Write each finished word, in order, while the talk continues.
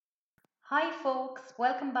Hi, folks.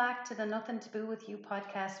 Welcome back to the Nothing Taboo with You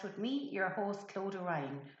podcast with me, your host, Claude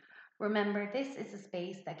Ryan. Remember, this is a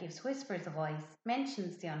space that gives whispers a voice,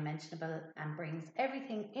 mentions the unmentionable, and brings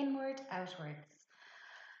everything inward outwards.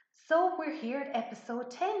 So, we're here at episode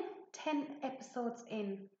 10. 10 episodes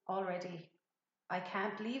in already. I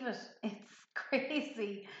can't believe it. It's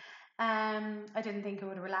crazy. I didn't think it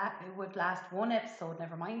would last one episode,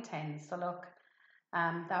 never mind 10. So, look,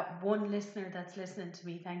 that one listener that's listening to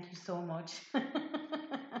me, thank you so much.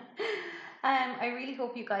 I really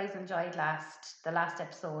hope you guys enjoyed the last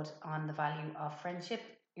episode on the value of friendship.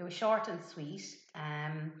 It was short and sweet.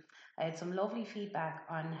 I had some lovely feedback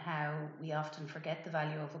on how we often forget the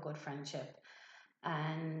value of a good friendship,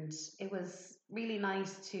 and it was really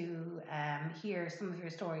nice to hear some of your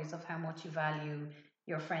stories of how much you value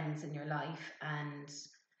your friends in your life and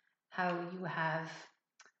how you have,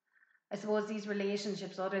 I suppose, these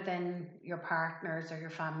relationships other than your partners or your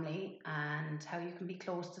family, and how you can be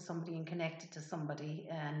close to somebody and connected to somebody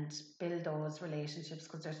and build those relationships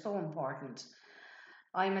because they're so important.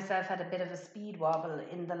 I myself had a bit of a speed wobble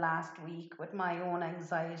in the last week with my own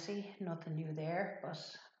anxiety. Nothing new there, but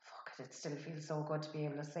fuck it still feels so good to be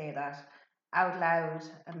able to say that out loud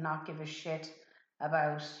and not give a shit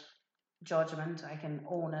about judgment. I can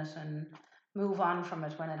own it and move on from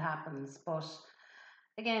it when it happens. But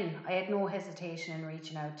again, I had no hesitation in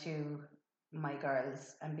reaching out to my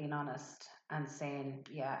girls and being honest and saying,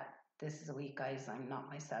 yeah, this is a week, guys, I'm not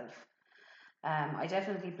myself. I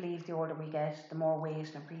definitely believe the older we get, the more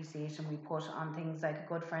weight and appreciation we put on things like a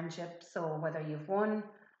good friendship. So whether you've one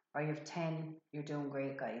or you've 10, you're doing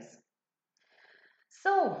great, guys.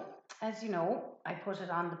 So, as you know, I put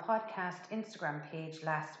it on the podcast Instagram page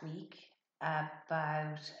last week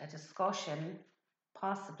about a discussion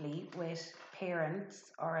possibly with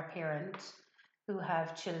parents or a parent who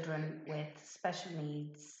have children with special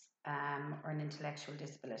needs or an intellectual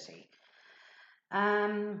disability.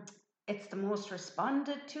 Um, it's the most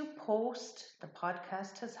responded to post the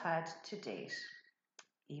podcast has had to date.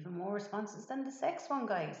 Even more responses than the sex one,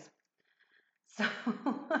 guys. So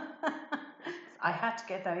I had to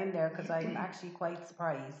get that in there because I'm actually quite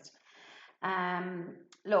surprised.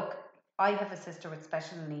 Look, I have a sister with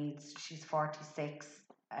special needs. She's 46,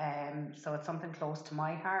 so it's something close to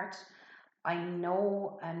my heart. I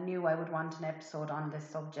know and knew I would want an episode on this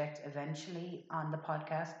subject eventually on the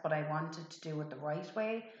podcast, but I wanted to do it the right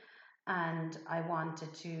way, and I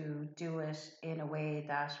wanted to do it in a way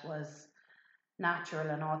that was natural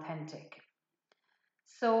and authentic.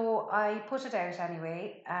 So I put it out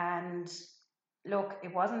anyway, and look,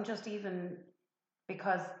 it wasn't just even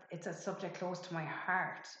because it's a subject close to my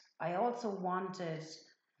heart. I also wanted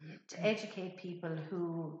to educate people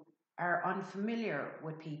who are unfamiliar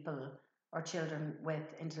with people or children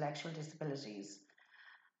with intellectual disabilities,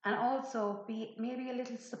 and also be maybe a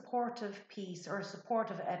little supportive piece or a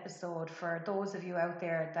supportive episode for those of you out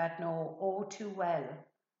there that know oh too well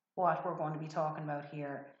what we're going to be talking about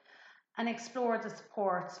here, and explore the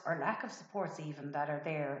supports or lack of supports even that are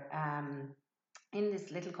there in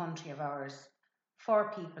this little country of ours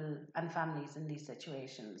for people and families in these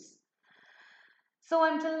situations. So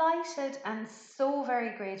I'm delighted and so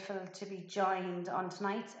very grateful to be joined on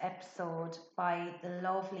tonight's episode by the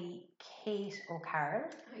lovely Kate O Carroll.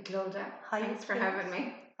 Hi, Glenda. Hi, Thanks for Kate. having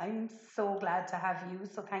me. I'm so glad to have you,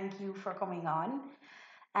 so thank you for coming on.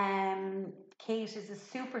 Kate is a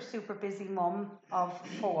super busy mum of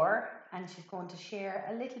four, and she's going to share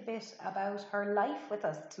a little bit about her life with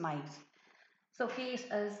us tonight. So, Kate,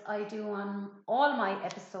 as I do on all my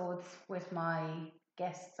episodes with my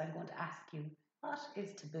guests, I'm going to ask you, what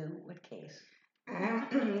is taboo with Kate?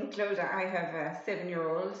 Clodagh, I have a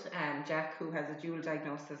 7-year-old, Jack, who has a dual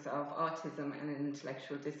diagnosis of autism and an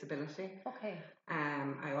intellectual disability. Okay.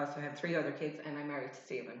 I also have 3 other kids, and I'm married to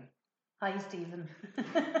Stephen. Hi, Stephen.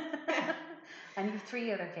 And you've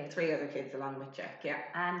 3 other kids? 3 other kids along with Jack, yeah.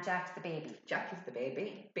 And Jack's the baby? Jack is the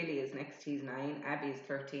baby. Billy is next, he's 9. Abby is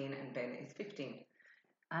 13, and Ben is 15.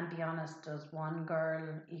 And be honest, does one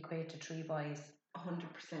girl equate to 3 boys?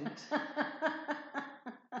 100%.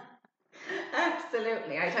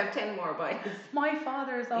 Absolutely. I'd have 10 more boys. My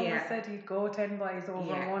father has always said he'd go 10 boys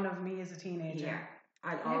over one of me as a teenager. Yeah,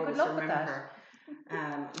 I'll always remember.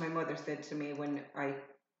 My mother said to me when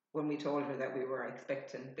we told her that we were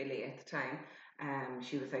expecting Billy at the time,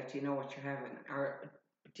 she was like, do you know what you're having? Or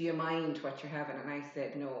do you mind what you're having? And I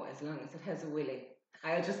said, no, as long as it has a willy.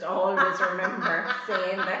 I'll just always remember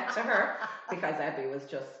saying that to her because Abby was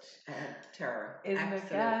just terror. Absolute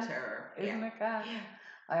terror. Isn't it gas? Yeah.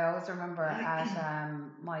 I always remember at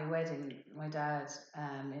my wedding, my dad,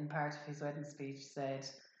 in part of his wedding speech, said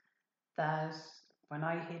that when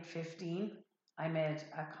I hit 15, I made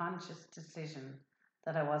a conscious decision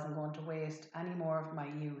that I wasn't going to waste any more of my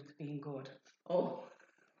youth being good. Oh.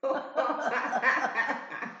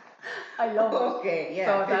 I love it. Okay, yeah.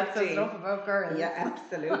 So that says enough about girls. Yeah,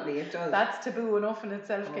 absolutely, it does. That's taboo enough in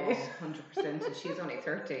itself, Kate. 100%. And she's only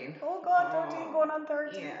 13. Oh God, 13 going on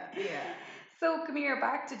 13. Yeah. So come here,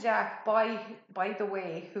 back to Jack. By the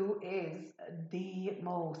way, who is the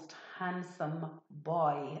most handsome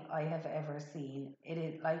boy I have ever seen. It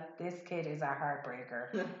is like, this kid is a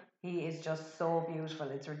heartbreaker. He is just so beautiful.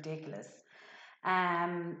 It's ridiculous.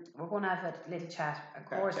 We're going to have a little chat, of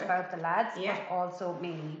course, about the lads, but also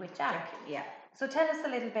mainly with Jack. Yeah. So tell us a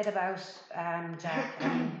little bit about Jack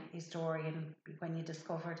and his story and when you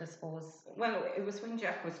discovered, I suppose. Well, it was when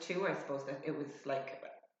Jack was 2, I suppose, that it was like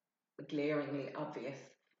glaringly obvious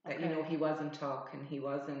that, you know, he wasn't talking, he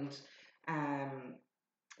wasn't,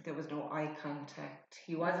 there was no eye contact.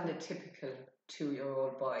 He wasn't a typical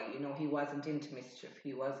 2-year-old boy, you know, he wasn't into mischief,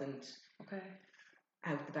 he wasn't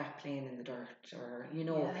out the back playing in the dirt or, you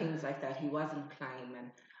know, things like that. He wasn't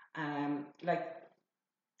climbing. Like,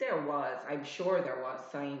 I'm sure there was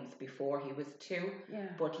signs before he was 2,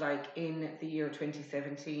 but like in the year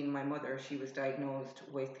 2017, my mother, she was diagnosed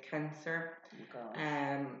with cancer.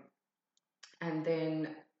 And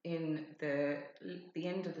then in the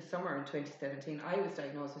end of the summer in 2017, I was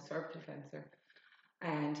diagnosed with cervical cancer.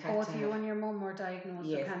 And both you and your mum were diagnosed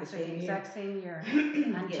with cancer the exact same year.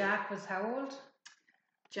 And Jack was how old?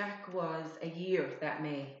 Jack was a year that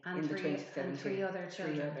May in the 2017. And 3 other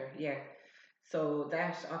children. Yeah. So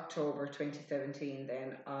that October 2017,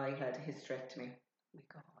 then I had a hysterectomy. Oh my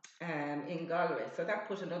God. In Galway. So that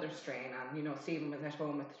put another strain on. You know, Stephen was at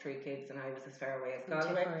home with the 3 kids and I was as far away as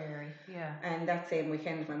Galway. Temporary, yeah. And that same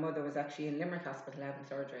weekend, my mother was actually in Limerick Hospital having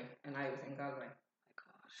surgery and I was in Galway. Oh my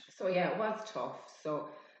gosh. So yeah, it was tough. So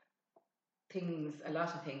a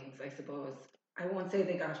lot of things, I suppose, I won't say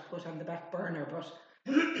they got put on the back burner, but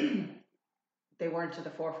they weren't to the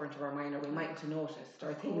forefront of our mind, or we mightn't have noticed,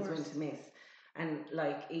 or things went amiss. And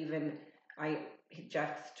like, even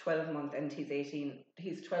Jack's 12 month and he's 18,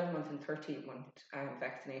 his 12 month and 13 month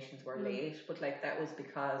vaccinations were late, but like that was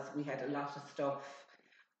because we had a lot of stuff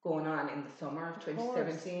going on in the summer of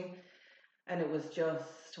 2017. And it was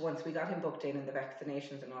just, once we got him booked in and the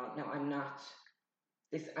vaccinations and all, now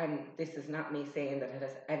this is not me saying that it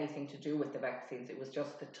has anything to do with the vaccines, it was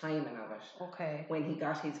just the timing of it. Okay. When he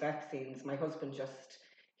got his vaccines, my husband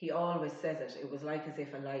he always says it was like as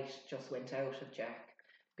if a light just went out of Jack.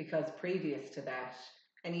 Because previous to that,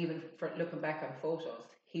 and even for looking back on photos,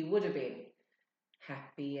 he would have been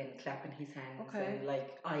happy and clapping his hands and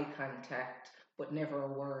like eye contact, but never a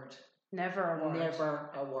word. Never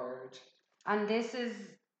a word. And this is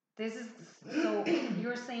so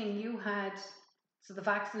you're saying you had, so the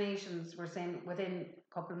vaccinations were saying within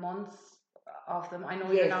a couple of months of them. I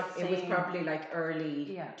know you're not saying. It was probably like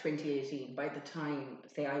early 2018 by the time,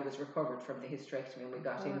 say, I was recovered from the hysterectomy and we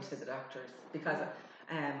got into the doctors, because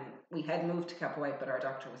we had moved to Capawhite, but our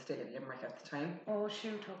doctor was still in Limerick at the time. Oh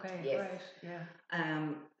shoot, okay, right, yeah.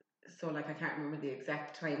 So like I can't remember the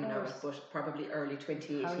exact timing of it, but probably early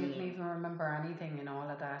 2018. How you can even remember anything in all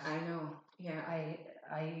of that? I know, yeah. I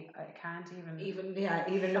can't even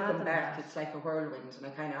looking back, it's like a whirlwind, and I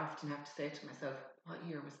kind of often have to say to myself, what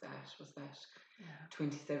year was that? Was that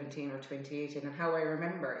 2017 or 2018? And how I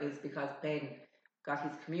remember is because Ben got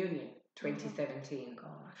his communion 2017. Gosh.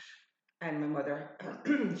 And my mother,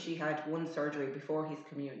 she had one surgery before his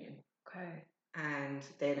communion. Okay. And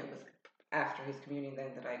then it was after his communion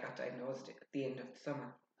then that I got diagnosed at the end of the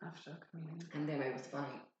summer. After communion. And then I was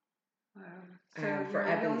fine. Wow. So you're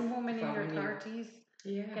a young woman in your 30s,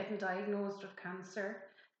 getting diagnosed with cancer.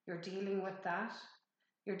 You're dealing with that.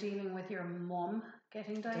 You're dealing with your mum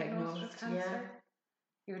getting diagnosed with cancer. Yeah.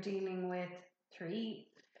 You're dealing with 3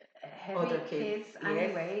 heavy other kids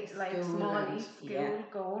anyway, like Smalley, school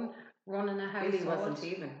going, running a household. Billy wasn't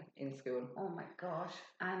even in school. Oh my gosh.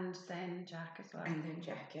 And then Jack as well. And then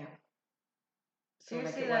Jack, yeah. So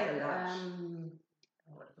seriously, like it was a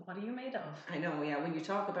lot. What are you made of? I know, yeah. When you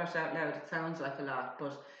talk about it out loud, it sounds like a lot,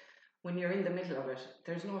 but when you're in the middle of it,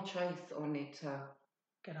 there's no choice only to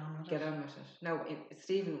get on with it. Now,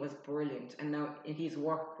 Stephen was brilliant, and now his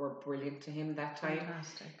work were brilliant to him that time.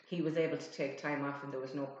 Fantastic. He was able to take time off, and there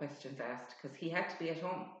was no questions asked because he had to be at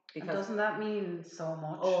home. Because, and doesn't that mean so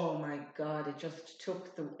much? Oh my God! It just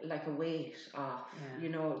took a weight off. You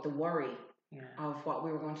know, the worry of what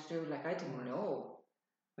we were going to do. Like I didn't know.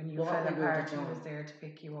 When you fell apart, he was there to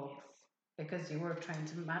pick you up because you were trying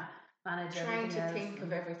to manage everything. Trying to think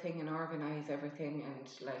of everything and organise everything, and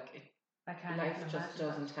like it. I can't Life even just imagine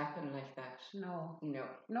doesn't happen like that. No. No.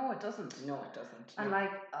 No, it doesn't. No, it doesn't. And no.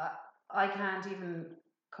 like, I can't even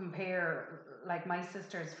compare. Like, my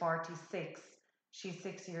sister's 46. She's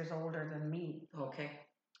 6 years older than me. Okay.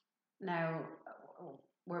 Now,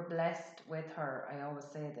 we're blessed with her. I always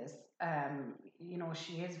say this. You know,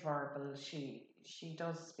 she is verbal. She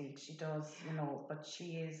does speak. She does, you know, but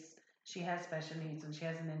she has special needs and she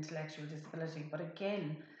has an intellectual disability. But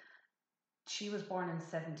again, she was born in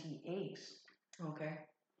 78. Okay.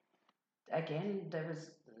 Again, there was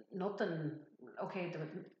nothing. Okay,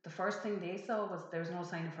 the first thing they saw was there was no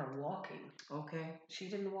sign of her walking. Okay. She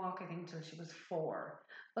didn't walk, I think, till she was 4.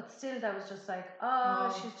 But still, that was just like,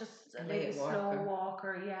 oh, she's just a maybe slow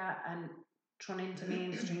walker, yeah, and thrown into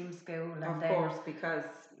mainstream school. And of course, because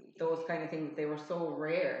those kind of things, they were so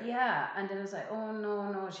rare. Yeah, and then it was like, oh,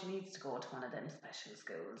 no, she needs to go to one of them special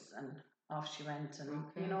schools. And off she went. And,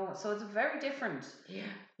 you know, so it's very different. Yeah.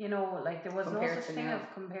 You know, like there was compared no such thing of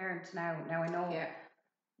compared to now. Now I know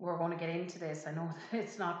we're going to get into this. I know that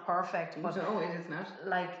it's not perfect, but no, it is not.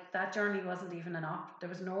 Like that journey wasn't even an there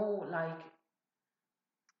was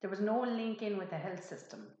no link in with the health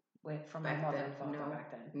system from my mother and father back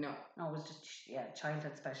then. No, it was just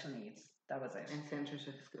childhood special needs. That was it. And sent her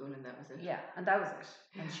to the school, and that was it. Yeah, and that was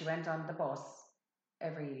it. And she went on the bus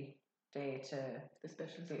every day to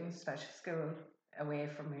the special school away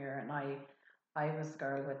from here, and I was the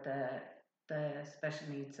girl with the special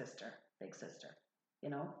needs sister, big sister, you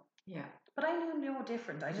know. Yeah. But I knew no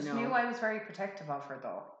different. I just knew I was very protective of her,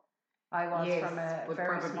 though. I was from a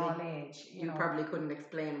very small age. You probably couldn't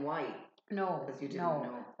explain why. No, because you didn't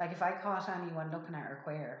know. Like if I caught anyone looking at her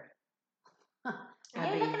queer,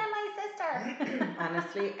 Abby, you're looking at my sister.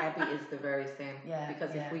 Honestly, Abby is the very same. Yeah.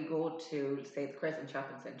 Because if we go to, say, the Crescent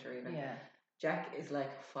Shopping Centre, even, Jack is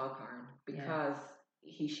like a foghorn because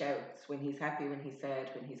he shouts when he's happy, when he's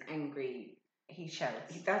sad, when he's angry. He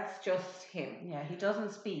shouts. That's just him. Yeah, he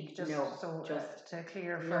doesn't speak. Just to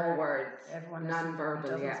clear for no words. Everyone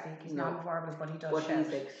non-verbal. He doesn't speak. He's non-verbal, but he does shout.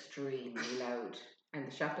 He's extremely loud. And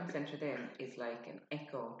the shopping centre then is like an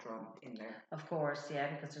echo drum in there. Of course, yeah,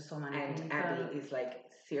 because there's so many people. And Abby is like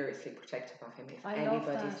seriously protective of him. If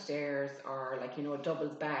anybody stares or like, you know,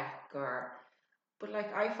 doubles back or... But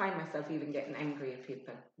like I find myself even getting angry at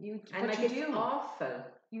people. It's awful.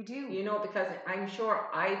 You do. You know, because I'm sure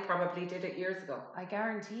I probably did it years ago. I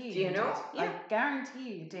guarantee you. Do you know? Did. Yeah. I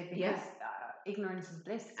guarantee you did because ignorance is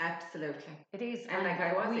bliss. Absolutely. It is. And like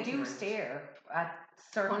I was we ignorant. Do stare at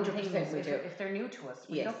certain things if they're new to us.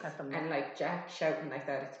 We look at them. And like Jack shouting like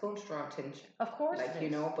that, it's going to draw attention. Of course. Like,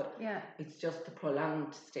 you know, but it's just the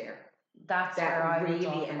prolonged stare. That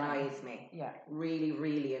really annoys me. Yeah. Really,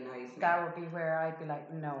 really annoys me. That would be where I'd be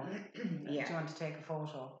like, no. Do you want to take a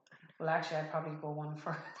photo? Well, actually, I'd probably go one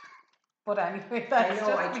for. But anyway, that's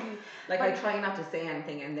I try not to say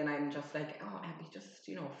anything, and then I'm just like, oh, Abby, just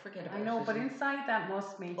forget about it. I know, but inside that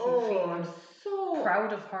must make you feel so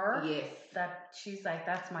proud of her. Yes. That she's like,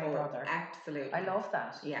 that's my brother. Absolutely. I love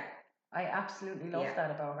that. Yeah. I absolutely love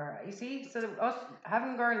that about her. You see, so us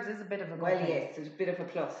having girls is a bit of a good thing. Yes, there's a bit of a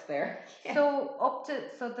plus there. Yeah. So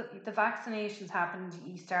the vaccinations happened.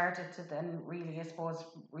 You started to then really, I suppose,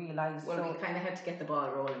 realise. Well, we kind of had to get the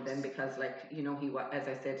ball rolling then because, like, you know, as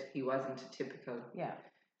I said, he wasn't a typical. Yeah.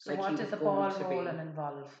 So what did the ball rolling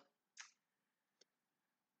involve?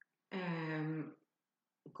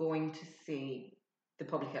 Going to see the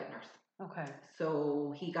public health nurse. Okay.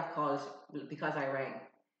 So he got called because I rang.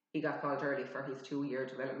 He got called early for his 2-year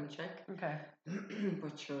development check. Okay.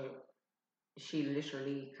 But she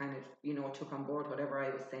literally kind of, you know, took on board whatever I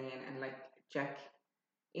was saying. And like Jack,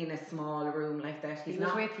 in a small room like that, he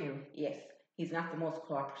was with you. Yes. He's not the most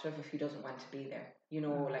cooperative if he doesn't want to be there. You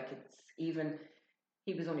know, like he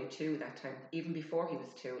was only 2 that time. Even before he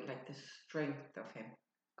was 2, like the strength of him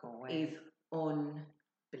is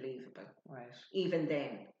unbelievable. Right. Even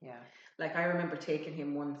then. Yeah. Like I remember taking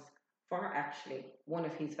him once for actually one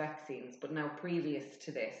of his vaccines, but now previous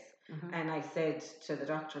to this. Mm-hmm. And I said to the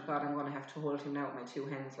doctor, God, I'm going to have to hold him now with my 2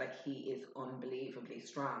 hands. Like he is unbelievably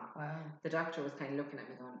strong. Wow. The doctor was kind of looking at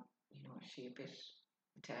me going, you know, is she a bit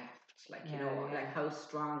daft? Like, you know, like how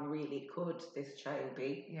strong really could this child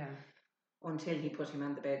be? Yeah. Until he put him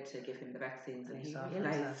on the bed to give him the vaccines and he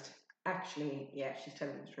realised, actually, she's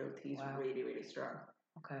telling the truth. He's really, really strong.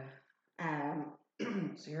 Okay.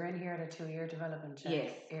 So you're in here at a 2-year development check.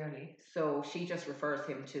 Yes. Early. So she just refers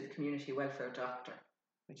him to the community welfare doctor.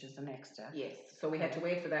 Which is the next step. Yes. So we had to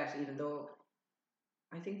wait for that, even though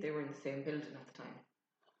I think they were in the same building at the time.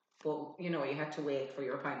 But, you know, you had to wait for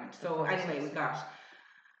your appointment. So anyway, we got.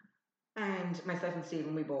 And myself and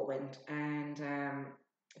Stephen, we both went. And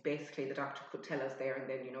basically the doctor could tell us there and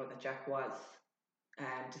then, that Jack was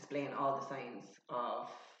displaying all the signs of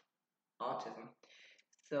autism.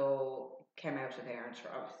 So came out of there, and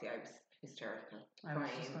sure, obviously I was hysterical, I was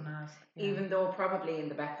just crying. going to ask. Yeah. Even though probably in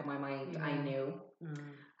the back of my mind I knew.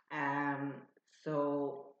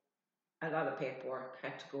 So a lot of paperwork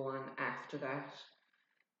had to go on after that.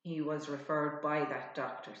 He was referred by that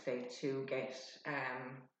doctor, say, to get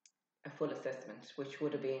a full assessment, which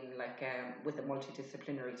would have been like with a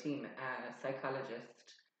multidisciplinary team, a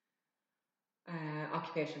psychologist,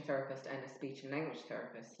 occupational therapist, and a speech and language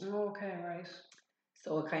therapist. Okay, right.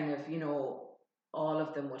 So kind of, all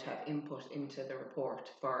of them would have input into the report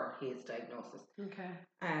for his diagnosis. Okay.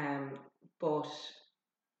 But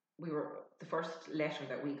the first letter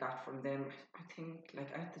that we got from them, I think,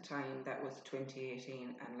 like at the time that was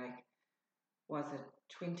 2018, and like, was it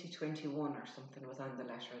 2021 or something was on the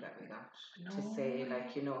letter that we got to say,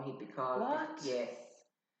 like, he'd be called. What? Yes.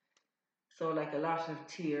 So like a lot of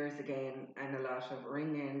tears again, and a lot of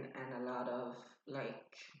ringing, and a lot of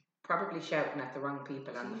like probably shouting at the wrong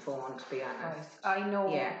people on the phone, to be honest. I know,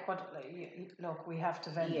 but look, we have to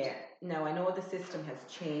vent. Yeah. Now, I know the system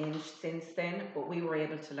has changed since then, but we were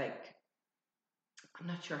able to, like, I'm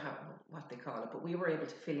not sure what they call it, but we were able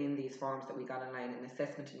to fill in these forms that we got online, an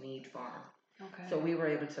assessment and need form. Okay. So we were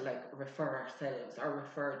able to, like, refer ourselves or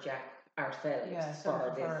refer Jack ourselves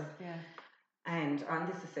for this. Yeah. And on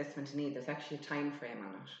this assessment and need, there's actually a time frame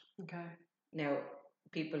on it. Okay. Now,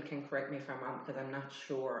 people can correct me if I'm wrong, because I'm not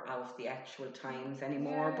sure of the actual times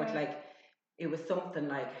anymore, but like it was something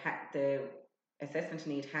like the assessment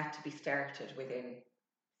need had to be started within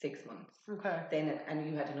 6 months. Okay. And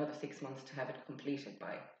you had another 6 months to have it completed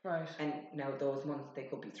by. Right. And now those months, they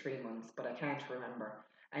could be 3 months, but I can't remember.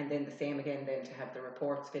 And then the same again then to have the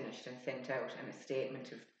reports finished and sent out, and a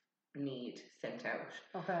statement of need sent out.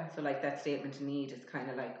 Okay. So like that statement of need is kind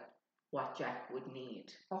of like what Jack would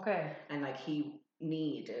need. Okay. And like he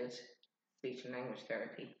needed speech and language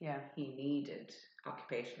therapy. Yeah. He needed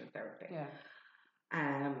occupational therapy.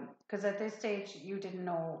 Yeah. Because at this stage you didn't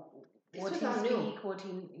know would he speak, would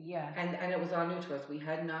he and it was all new to us. We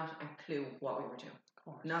had not a clue what we were doing. Of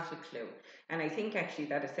course. Not a clue. And I think actually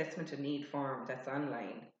that assessment of need form that's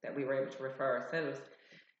online that we were able to refer ourselves,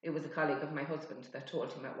 it was a colleague of my husband that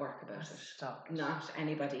told him at work about it. Stop. Not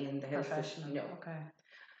anybody in the health system. No. Okay.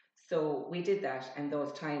 So we did that, and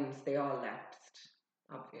those times they all lapsed,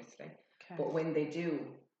 obviously. Okay. But when they do,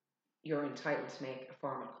 you're entitled to make a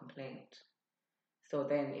formal complaint. So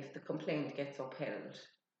then if the complaint gets upheld,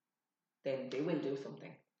 then they will do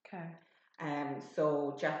something. Okay.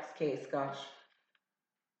 So Jack's case got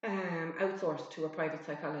outsourced to a private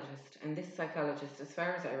psychologist, and this psychologist, as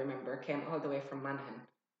far as I remember, came all the way from Monaghan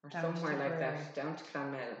or somewhere like that, down to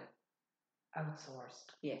Clonmel.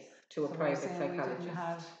 Outsourced. Yes, to a private psychologist. We didn't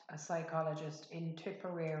have a psychologist in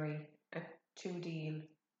Tipperary to deal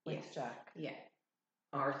with Jack. Yeah.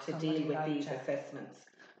 Or to deal with these assessments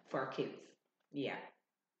for kids. Yeah.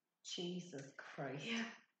 Jesus Christ. Yeah.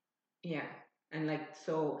 Yeah. And like,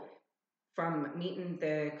 so from meeting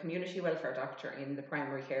the community welfare doctor in the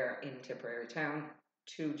primary care in Tipperary town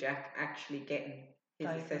to Jack actually getting his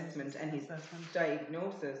assessment and his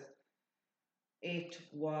diagnosis, it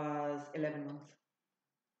was 11 months.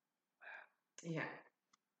 Yeah.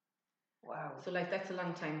 Wow. So like that's a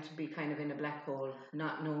long time to be kind of in a black hole,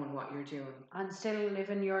 not knowing what you're doing. And still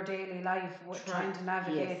living your daily life, trying to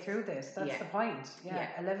navigate through this. That's the point. Yeah.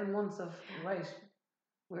 11 months of, right,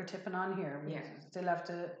 we're tipping on here. We still have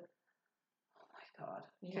to, oh my God.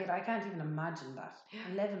 Kate, I can't even imagine that.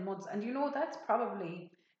 11 months. And that's probably...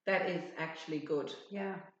 That is actually good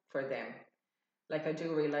for them. Like I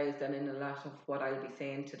do realise that in a lot of what I'll be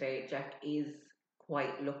saying today, Jack is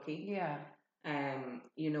quite lucky. Yeah.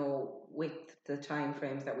 With the time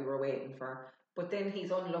frames that we were waiting for. But then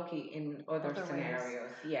he's unlucky in other scenarios.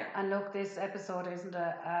 Ways. Yeah. And look, this episode isn't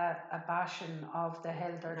a bashing of the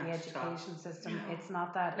health or the education system. No. It's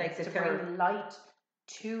not that. Like it's to bring light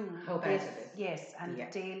to how bad it is. Yes, and the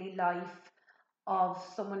daily life of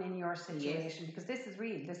someone in your situation. Because this is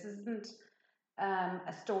real. This isn't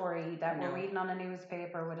a story that we're reading on a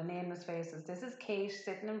newspaper with a nameless faces. This is Kate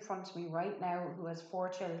sitting in front of me right now who has 4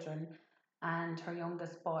 children, and her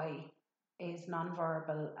youngest boy is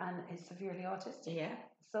non-verbal and is severely autistic. Yeah.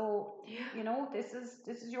 So, this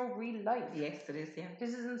is your real life. Yes, it is, yeah.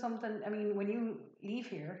 This isn't something, when you leave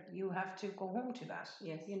here, you have to go home to that.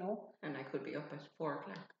 Yes. And I could be up at 4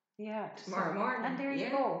 o'clock. Yeah. Tomorrow morning. And there you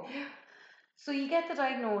go. Yeah. So you get the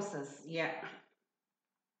diagnosis. Yeah.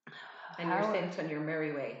 And you're sent on your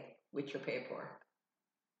merry way with your paperwork.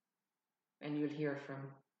 And you'll hear from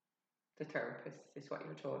the therapist, is what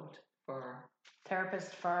you're told, For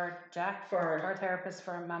therapist for Jack? Or therapist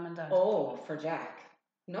for mum and dad? Oh, for Jack.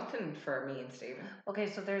 Nothing for me and Stephen. Okay,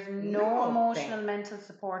 so there's no emotional, mental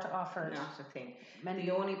support offered? Not a thing.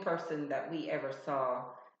 The only person that we ever saw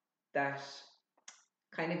that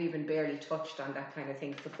kind of even barely touched on that kind of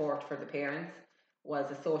thing, support for the parents,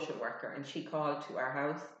 was a social worker, and she called to our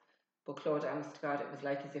house. But Claude, honest to God, it was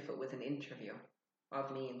like as if it was an interview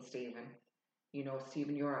of me and Stephen. You know,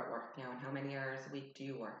 Stephen, you're at work now, and how many hours a week do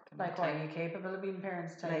you work? And like, what, are you capable of being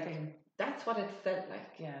parents type thing? That's what it felt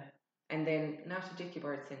like. Yeah. And then not a dicky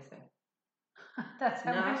bird since then. That's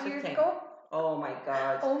how many years ago? Oh my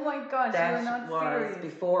God. Oh my gosh, you were not serious. That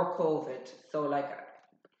was before COVID. So like,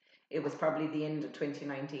 it was probably the end of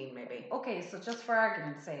 2019 maybe. Okay, so just for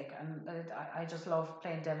argument's sake, and I just love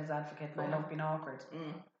playing devil's advocate and I love being awkward.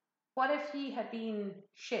 What if he had been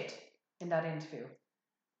shit in that interview?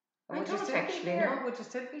 Would you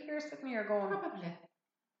still be here sitting here going? Probably.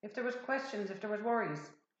 If there was questions, if there was worries.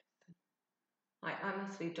 I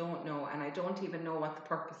honestly don't know, and I don't even know what the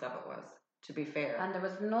purpose of it was, to be fair. And there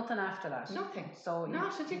was nothing after that? Nothing. So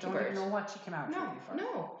you don't even know what she came out for?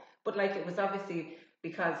 No. But like, it was obviously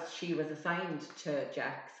because she was assigned to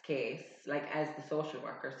Jack's case, like as the social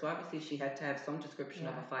worker, so obviously she had to have some description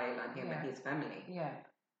of a file on him and his family. Yeah.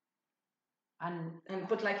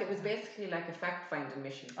 But like, it was basically like a fact-finding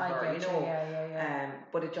mission for her, you know. Yeah.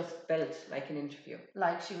 But it just felt like an interview.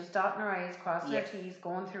 Like she was dotting her I's, crossing her T's,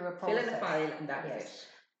 going through a process. Filling a file, and that was it.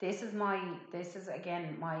 This is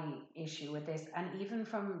again my issue with this, and even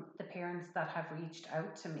from the parents that have reached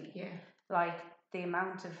out to me. Yeah. Like the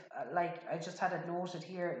amount of like, I just had it noted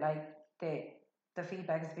here, like the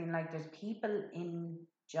feedback has been like, there's people in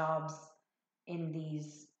jobs in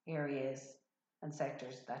these areas and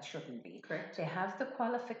sectors that shouldn't be. Correct. They have the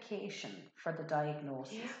qualification for the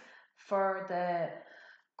diagnosis, for the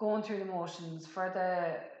going through the motions, for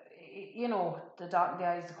the, you know, the dotting the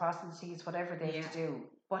I's, the crossing the T's, whatever they have to do.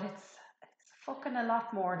 But it's fucking a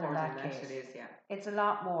lot more than that case. It is, yeah. It's a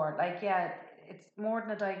lot more. Like, yeah, it's more than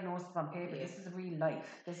a diagnosis on paper. This is real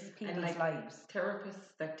life. This is people's lives.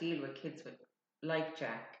 Therapists that deal with kids with, like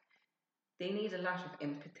Jack, they need a lot of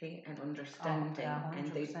empathy and understanding,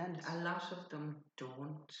 and a lot of them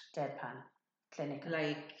don't. Deadpan, clinical.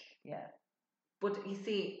 But you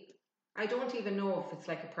see, I don't even know if it's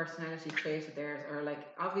like a personality trait of theirs, or like,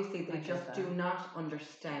 obviously they just do not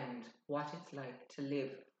understand what it's like to live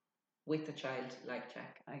with a child like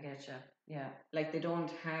Jack. I get you. Yeah. Like, they don't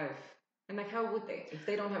have, and like, how would they if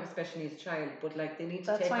they don't have a special needs child? But like, they need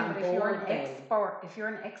to take on board. If you're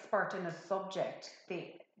an expert in a subject,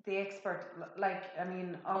 the expert, like, I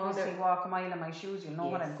mean, obviously walk a mile in my shoes, you know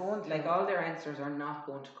what I'm going through. Like, all their answers are not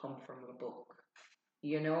going to come from a book,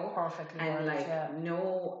 you know. Perfectly. And like,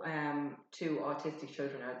 no two autistic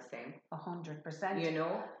children are the same. 100%. You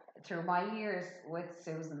know, through my years with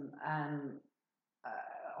Susan,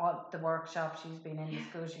 all the workshops she's been in, the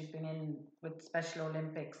school she's been in with Special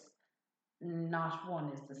Olympics, not one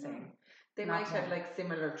is the same. They might have like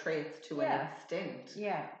similar traits to an extent.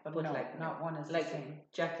 Yeah, but no, like, not one is the same.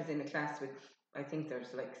 Jack is in a class with, I think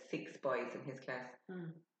there's like 6 boys in his class.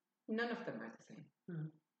 None of them are the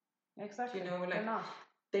same. Exactly. You know, like, they're not.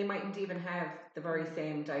 They mightn't even have the very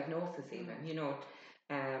same diagnosis even, you know.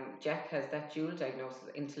 Jack has that dual diagnosis,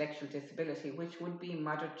 intellectual disability, which would be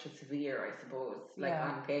moderate to severe, I suppose. Like,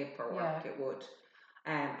 on paperwork it would.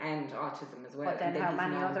 And autism as well. But then how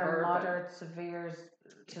many other moderate to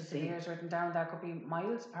severes written down that could be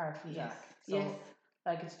miles apart from Jack? So,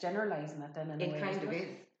 like, it's generalising it then in a way. It kind of is.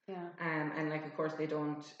 Yeah. And like, of course, they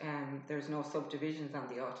don't, there's no subdivisions on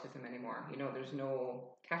the autism anymore. You know, there's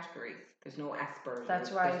no categories. There's no Asperger's.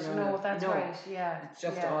 That's right. That's right. Yeah. It's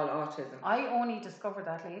just all autism. I only discovered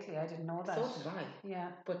that lately. I didn't know that. So did I. Yeah.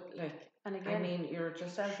 But like, and again, I mean, you're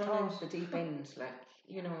just thrown into the deep end, like,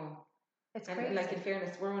 you know. It's and crazy. Like, in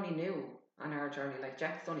fairness, we're only new on our journey. Like,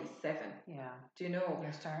 Jack's only 7. Yeah. Do you know?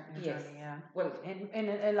 You're starting your journey, yeah. Well, in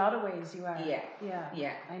a lot of ways you are.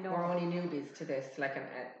 Yeah. I know. We're only newbies to this. Like,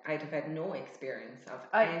 I'd have had no experience of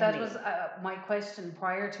that was my question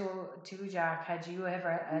prior to Jack. Had you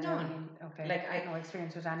ever had no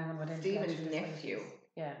experience with anyone with Stephen's nephew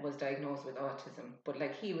was diagnosed with autism, but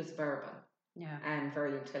like, he was verbal and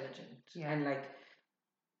very intelligent, and like,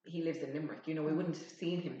 he lives in Limerick, you know. We wouldn't have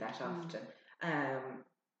seen him that often,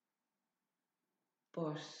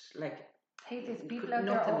 but like, hey, there's people out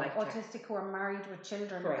there autistic who are married with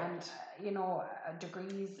children and you know,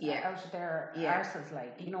 degrees out of their arses,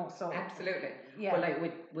 like, you know. So absolutely, but like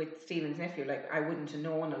with Stephen's nephew, like, I wouldn't have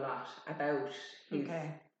known a lot about his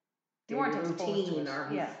daily routine or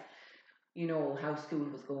his, you know, how school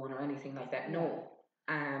was going or anything like that. No,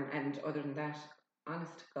 and other than that,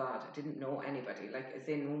 honest to God, I didn't know anybody. Like, as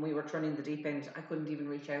in, when we were turning the deep end, I couldn't even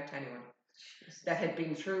reach out to anyone that had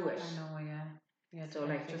been through it. I know, yeah. So,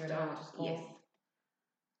 like, just go. yes.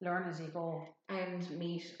 Learn as you go. And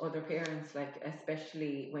meet other parents, like,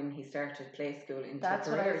 especially when he started play school in That's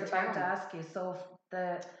what I was Tipperary about to town. ask you.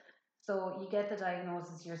 So you get the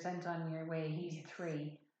diagnosis, you're sent on your way. He's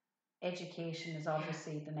 3. Education is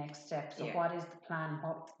obviously the next step. So what is the plan?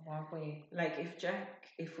 What way? Like,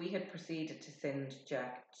 if we had proceeded to send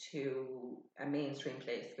Jack to a mainstream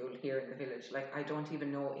play school here in the village, like, I don't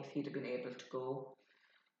even know if he'd have been able to go.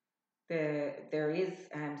 There is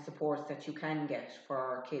supports that you can get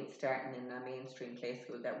for kids starting in a mainstream play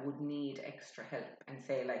school that would need extra help, and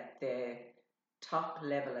say, like, the top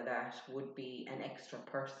level of that would be an extra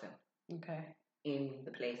person. Okay. In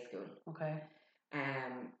the play school. Okay.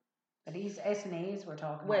 Are these SNAs we're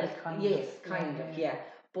talking about? Well, yes, kind of, yeah.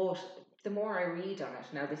 But the more I read on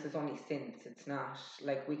it, now this is only since, it's not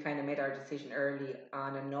like we kind of made our decision early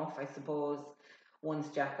on enough, I suppose, once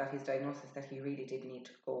Jack got his diagnosis, that he really did need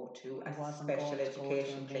to go to a special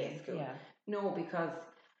education play school. Yeah. No, because,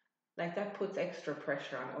 like, that puts extra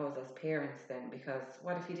pressure on us as parents then, because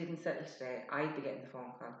what if he didn't settle today? I'd be getting the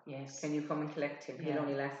phone call. Yes. Can you come and collect him? He'll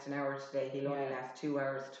only last an hour today. He'll only last 2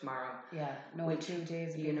 hours tomorrow. Yeah. No, 2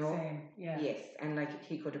 days would be the same. Yeah. Yes. And, like,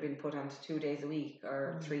 he could have been put on to 2 days a week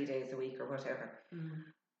or 3 days a week or whatever.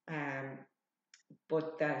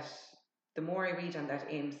 But that the more I read on that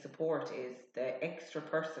AIM support is the extra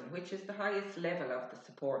person, which is the highest level of the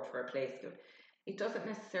support for a play school. It doesn't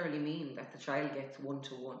necessarily mean that the child gets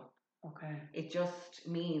 1-to-1. Okay. It just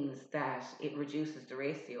means that it reduces the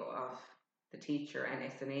ratio of the teacher and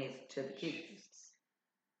SNAs to the kids.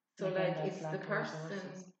 So, like, it's the person,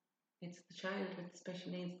 it's the child with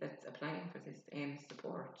special needs that's applying for this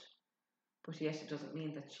support. But yet it doesn't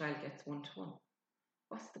mean that the child gets 1-to-1.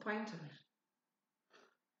 What's the point of it?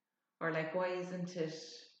 Or, like, why isn't it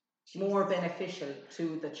more beneficial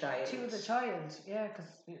to the child? To the child, yeah, because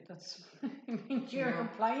that's you're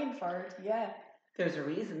applying for it, yeah. There's a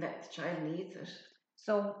reason that the child needs it.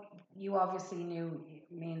 So you obviously knew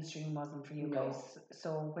mainstream wasn't for you guys.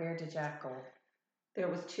 So where did Jack go? There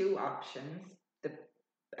was 2 options. The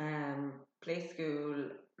play school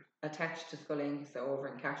attached to Scolenga over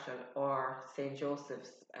in Cashel, or St. Joseph's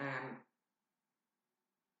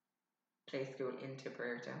play school in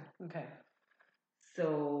Tipperary town. Okay.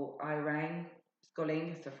 So I rang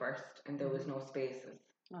Scolenga first, and there was no spaces.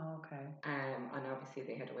 Oh, okay. And obviously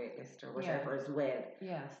they had a wait list or whatever as well.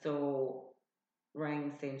 Yeah. So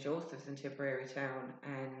rang St. Joseph's in Tipperary town,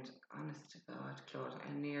 and honest to God, Claude,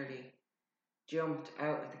 I nearly jumped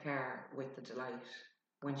out of the car with the delight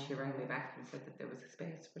when she rang me back and said that there was a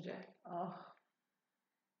space for Jack. Oh.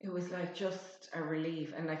 It was, like, just a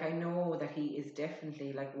relief. And, like, I know that he is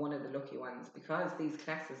definitely, like, one of the lucky ones, because these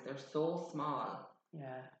classes, they're so small.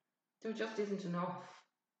 Yeah. There just isn't enough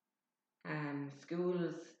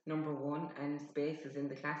schools, number one, and spaces in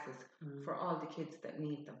the classes for all the kids that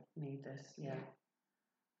need them. Need this, yeah.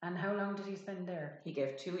 And how long did he spend there? He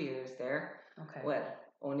gave 2 years there. Okay. Well,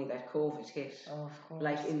 only that COVID hit. Oh, of course.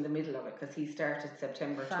 Like, in the middle of it, because he started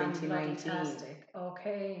September 2019. Fantastic.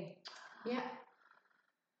 Okay. Yeah.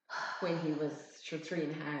 When he was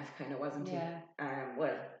 3.5, kind of, wasn't he?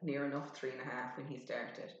 Well, near enough 3.5 when he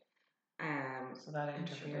started. So that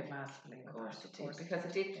interfered massively. Of course it did, because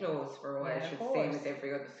it did close for a while. Same as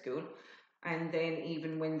every other school. And then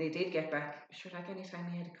even when they did get back, like, any time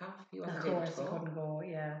he had a cough, he wasn't able to go. Of course, he couldn't go.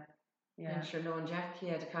 Yeah. And and Jack, he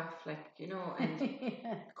had a cough, like, and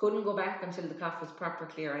couldn't go back until the cough was proper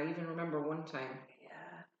clear. I even remember one time.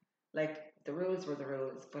 Yeah. Like, the rules were the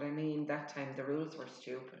rules, but I mean, that time the rules were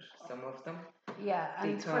stupid, some of them. Yeah,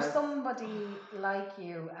 and for somebody like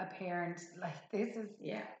you, a parent, like, this is...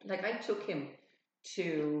 Yeah, like, I took him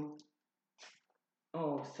to,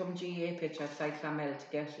 some GA pitch outside Clonmel to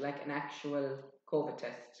get, like, an actual COVID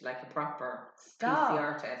test, like a proper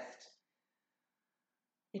PCR test.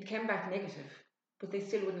 It came back negative, but they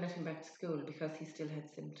still wouldn't let him back to school because he still had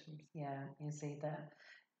symptoms. Yeah, you see that.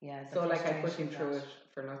 Yeah. So, like, I put him through it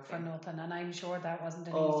for nothing. For nothing, and I'm sure that wasn't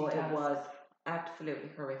an easy task. Oh, it was absolutely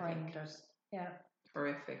horrific. Horrendous. Yeah.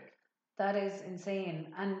 Horrific. That is insane.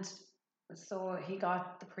 And so he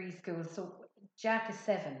got the preschool. So Jack is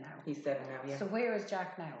 7 now. He's 7 now, yeah. So where is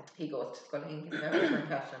Jack now? He goes to Scolenga in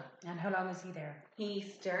Cashel. And how long is he there? He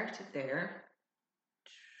started there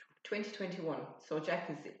 2021. So Jack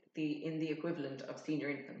is in the equivalent of senior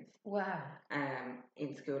infants. Wow.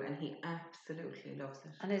 In school, and he absolutely loves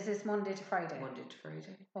it. And is this Monday to Friday? Monday to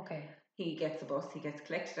Friday. Okay. He gets a bus. He gets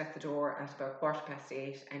collected at the door at about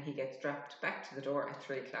 8:15, and he gets dropped back to the door at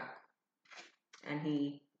 3:00. And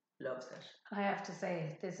he loves it. I have to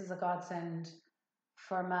say, this is a godsend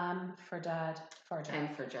for Mum, for Dad, for Jack.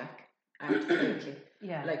 And for Jack, absolutely.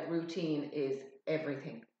 Yeah. Like routine is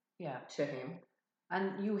everything. Yeah. To him.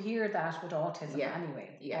 And you hear that with autism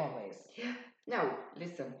anyway. Yeah. Always. Yeah. Now,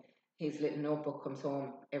 listen, his little notebook comes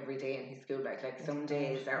home every day in his school bag. Like some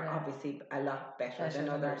days are obviously a lot better than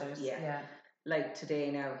others. Yeah. Like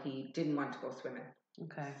today now, he didn't want to go swimming.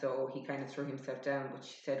 Okay. So he kind of threw himself down, but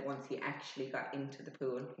she said once he actually got into the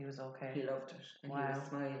pool, he was okay. He loved it. And he was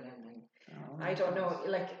smiling. And I don't know,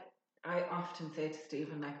 like, I often say to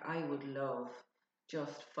Stephen, like, I would love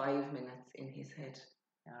just 5 minutes in his head.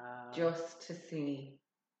 Just to see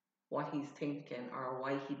what he's thinking or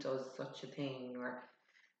why he does such a thing or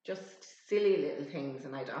just silly little things.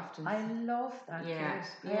 And I'd often love that,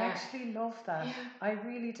 Kate. I actually love that. I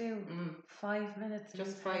really do. 5 minutes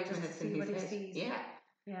just 5 minutes in his head. Sees.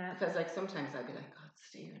 Yeah. Because like sometimes I'd be like, God,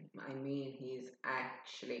 Stephen, I mean, he's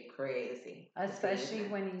actually crazy. Especially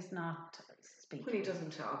when he's not speaking. When he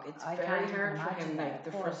doesn't talk. It's very hard for him. Like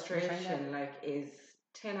the frustration like is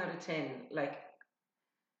 10 out of 10. Like,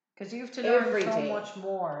 because you have to learn so much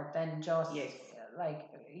more than just like,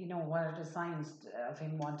 you know, what are the signs of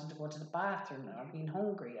him wanting to go to the bathroom or being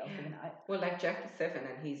hungry or being well, like Jack is 7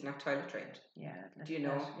 and he's not toilet trained. Do you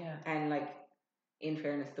know? And like, in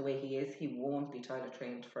fairness, the way he is, he won't be toilet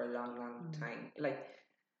trained for a long time. Like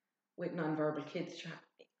with non-verbal kids,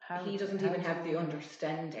 he doesn't even have the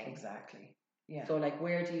understanding. Exactly. Yeah. So like,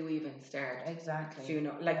 where do you even start? Exactly. Do you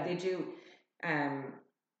know? Like they do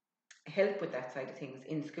help with that side of things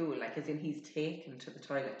in school, like as in he's taken to the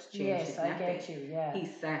toilet to change his nappy. I get you. Yeah. He's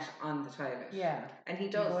sat on the toilet. Yeah. And he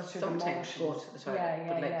does sometimes go to the toilet.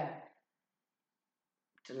 But like,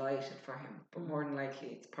 delighted for him, but more than likely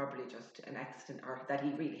it's probably just an accident or that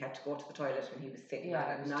he really had to go to the toilet when he was sitting on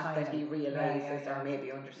it, not that he realizes or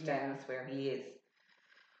maybe understands where he is.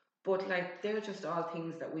 But like, they're just all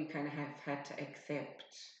things that we kind of have had to accept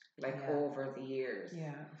like over the years.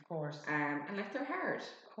 Yeah, of course. And like, they're hard.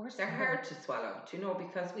 Of course, they're hard to swallow. Do you know,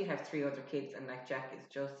 because we have 3 other kids and like Jack is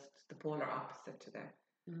just the polar opposite to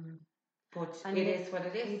them. But it is what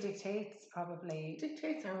it is. He dictates probably.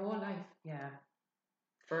 Dictates our whole life. Yeah.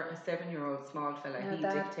 For a 7-year-old small fella, he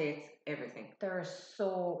dictates everything. There is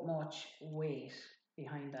so much weight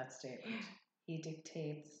behind that statement. He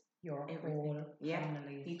dictates your whole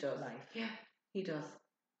family's life. Yeah, he does.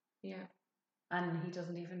 Yeah. And he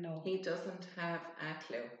doesn't even know. He doesn't have a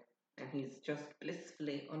clue. And he's just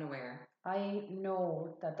blissfully unaware. I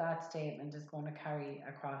know that statement is going to carry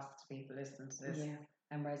across to people listening to this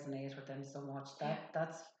and resonate with them so much.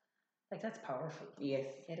 That's powerful. Yes.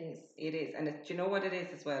 It is. It is. And do you know what it is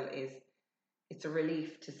as well? Is it's a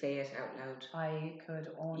relief to say it out loud. I could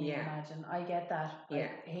only imagine. I get that.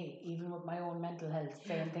 Hey, even with my own mental health,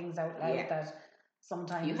 saying things out loud that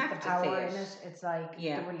sometimes you have the power in it. It's like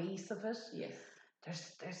the release of it. Yes.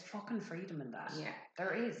 There's fucking freedom in that. Yeah.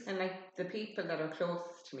 There is. And like the people that are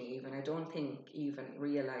closest to me, even, I don't think even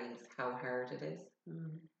realise how hard it is.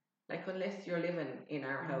 Like, unless you're living in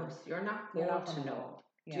our house, you're not going to know.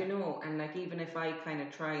 Do you know? And like, even if I kind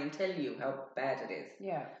of try and tell you how bad it is,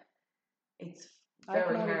 it's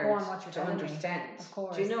very hard to understand. Of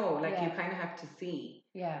course. Do you know? Like, you kind of have to see.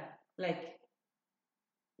 Yeah. Like,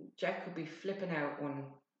 Jack could be flipping out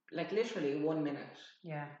literally 1 minute.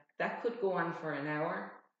 Yeah. That could go on for an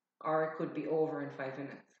hour, or it could be over in 5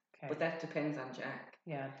 minutes. Okay. But that depends on Jack.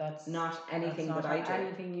 Yeah, that's not anything that I do.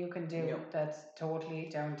 Anything you can do. That's totally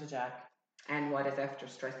down to Jack. And what is after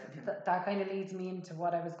stressing him. That kind of leads me into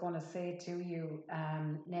what I was going to say to you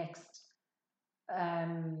next.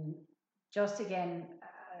 Just again,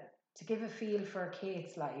 to give a feel for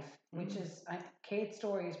Kate's life, which is Kate's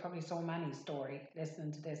story is probably so many story.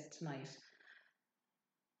 Listening to this tonight,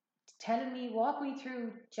 walk me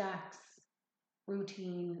through Jack's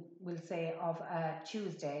routine. We'll say of a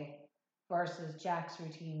Tuesday versus Jack's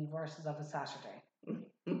routine versus of a Saturday.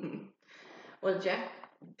 Well, Jack,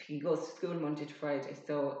 he goes to school Monday to Friday,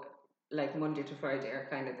 so like Monday to Friday are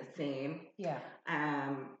kind of the same. Yeah.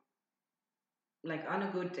 Like on a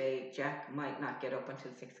good day, Jack might not get up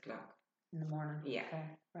until 6 o'clock in the morning. Yeah. Okay.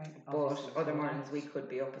 Right. But other mornings we could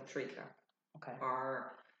be up at 3 o'clock. Okay.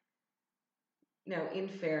 Or now, in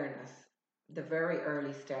fairness, the very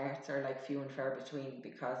early starts are like few and far between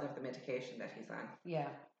because of the medication that he's on. Yeah.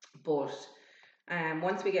 But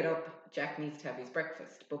once we get up, Jack needs to have his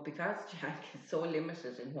breakfast. But because Jack is so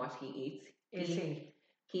limited in what he eats,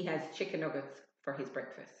 he has chicken nuggets for his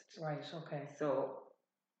breakfast. Right, okay. So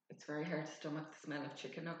it's very hard to stomach the smell of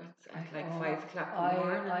chicken nuggets at 5 o'clock in the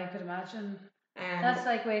morning. I could imagine. That's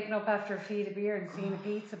like waking up after a feed of beer and seeing a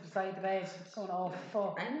pizza beside the bed. It's going, oh,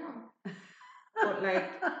 fuck. I know. But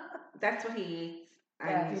That's what he eats.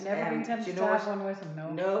 Yeah, have you never been tempted to have one with him?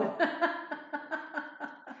 No. No.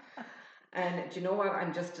 And do you know what?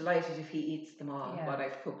 I'm just delighted if he eats them all, what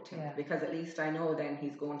I've cooked him. Yeah. Because at least I know then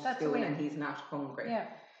he's going to school and he's not hungry. Yeah.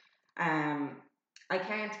 I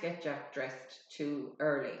can't get Jack dressed too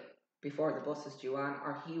early before the bus is due on,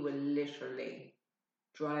 or he will literally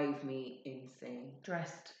drive me insane.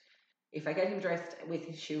 Dressed? If I get him dressed with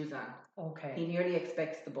his shoes on, okay, he nearly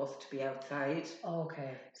expects the bus to be outside.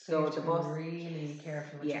 Okay, so you have to be really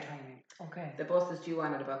careful with your timing. Okay. The bus is due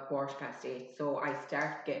on at about 8:15, so I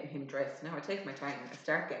start getting him dressed. Now I take my time. I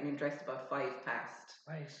start getting him dressed about 5 past.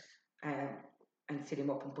 Right. And sit him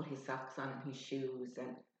up and put his socks on and his shoes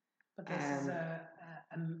and. But this is a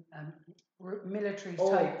military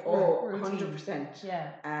type routine. 100%.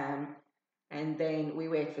 Yeah. And then we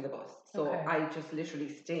wait for the bus. So I just literally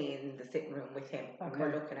stay in the sitting room with him and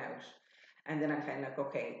we're looking out. And then I'm kind of like,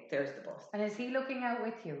 okay, there's the bus. And is he looking out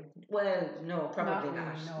with you? Well, no, probably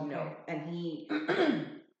not. Really, no. Okay. And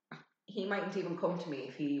he mightn't even come to me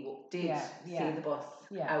if he did see the bus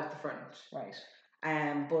out the front. Right.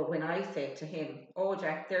 But when I say to him, oh,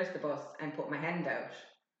 Jack, there's the bus, and put my hand out,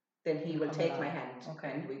 then he will take my hand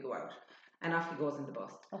and we go out. And off he goes in the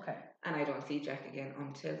bus. Okay. And I don't see Jack again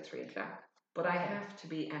until 3 o'clock. But I have to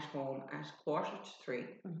be at home at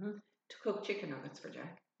 2:45 to cook chicken nuggets for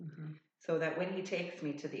Jack. Mm-hmm. So that when he takes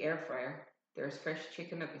me to the air fryer, there's fresh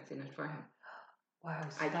chicken nuggets in it for him. Wow,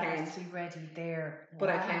 so I can't be ready there. But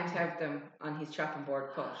I can't have them on his chopping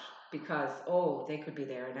board cut because, they could be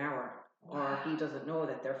there an hour. Wow. Or he doesn't know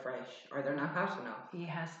that they're fresh or they're not hot enough. He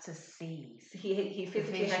has to see. He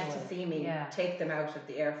physically has to see me take them out of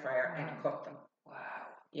the air fryer and cut them. Wow.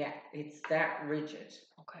 Yeah, it's that rigid.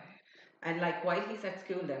 Okay. And like while he's at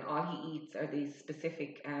school then, all he eats are these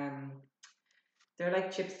specific, they're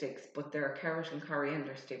like chipsticks, but they're carrot and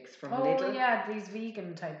coriander sticks from Lidl. Oh yeah, these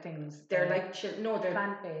vegan type things. They're like, they're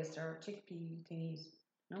plant-based or chickpea thingies.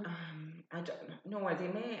 No? I don't know. Are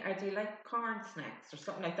they like corn snacks or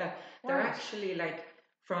something like that? They're actually like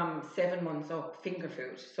from 7 months up, finger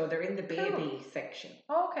food. So they're in the baby section.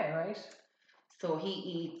 Okay, right. So he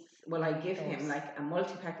eats, I give him like a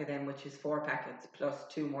multi-pack of them, which is 4 packets plus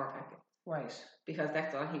 2 more packets. Right. Because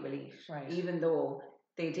that's all he will eat. Right. Even though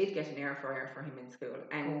they did get an air fryer for him in school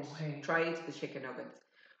and tried the chicken nuggets.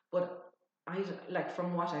 But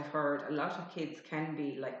from what I've heard, a lot of kids can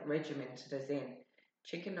be like regimented as in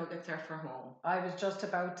chicken nuggets are for home. I was just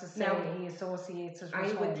about to say he associates it with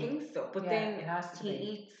home. I would think so. But then he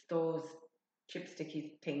eats those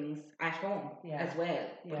chipsticky things at home as well.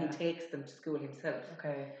 But he takes them to school himself.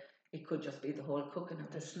 Okay. It could just be the whole cooking of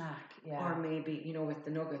the snack, Or maybe, with the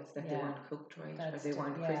nuggets that they weren't cooked right, or they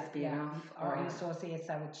weren't crispy enough. Or he associates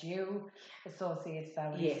that with you, associates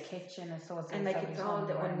that with his kitchen, associates and that with it's all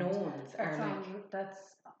the unknowns. That's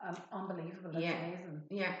unbelievable, that's amazing.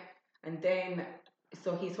 Yeah, and then,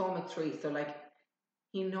 so he's home at 3, so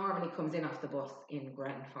he normally comes in off the bus in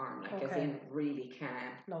grand form, as in really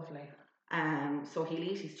calm. Lovely. So he'll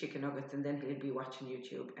eat his chicken nuggets and then he'll be watching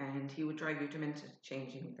YouTube and he would drive you demented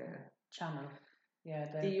changing the channel. Yeah,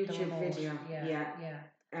 the YouTube video. Yeah.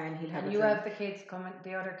 And he'll have you have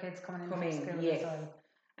the other kids coming in from school as well.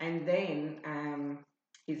 And then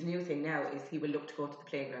his new thing now is he will look to go to the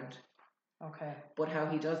playground. Okay. But how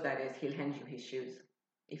he does that is he'll hand you his shoes.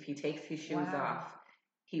 If he takes his shoes off,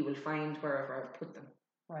 he will find wherever I've put them.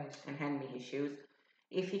 Right. And hand me his shoes.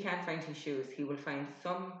 If he can't find his shoes, he will find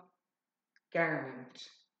some garment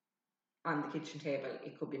on the kitchen table.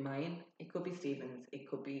 It could be mine, it could be Stephen's, it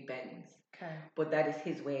could be Ben's. Okay. But that is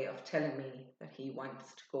his way of telling me that he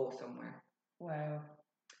wants to go somewhere. Wow.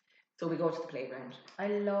 So we go to the playground. I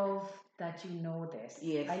love that you know this.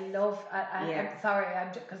 Yes. I'm sorry,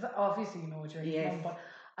 because obviously you know what you're doing, but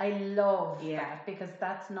I love that because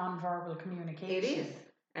that's non-verbal communication. It is.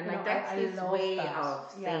 And that's his way of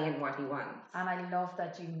saying what he wants. And I love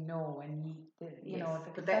that you know, and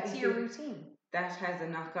but that's your routine. That has a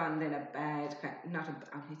knock-on, then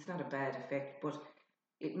it's not a bad effect, but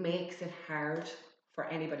it makes it hard for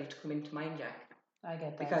anybody to come into mind, Jack. I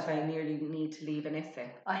get that. Because I nearly need to leave an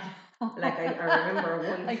essay. I know. I remember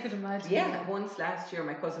once. I could imagine. Yeah, once last year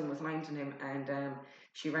my cousin was minding him and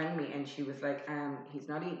she rang me and she was like, he's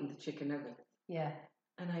not eating the chicken nuggets. Yeah.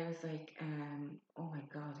 And I was like, oh my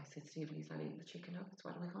God. I said, Stephen, he's not eating the chicken nuggets.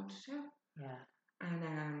 What are we going to do? Yeah.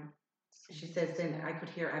 And she says, then I could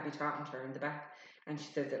hear Abby talking to her in the back. And she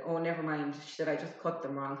said that, oh, never mind. She said, I just cut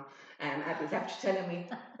them wrong. Abby's after telling me.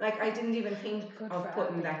 I didn't even think of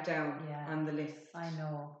putting that down on the list. I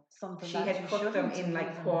know. She had cut them in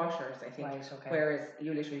quarters, I think. Right, okay. Whereas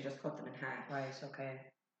you literally just cut them in half. Right, okay.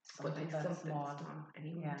 Something small. And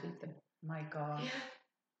he wouldn't eat them. My God. Yeah.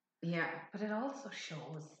 Yeah. But it also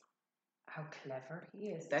shows how clever he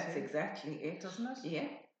is. That's too, exactly it. doesn't it? Yeah.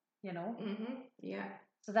 You know? Yeah.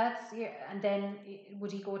 So that's, yeah. And then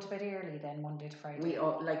would he go to bed early then, Monday to Friday?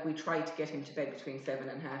 We try to get him to bed between 7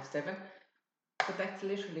 and 7:30. But that's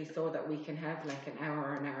literally so that we can have like an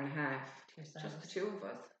hour and a half. Just the two of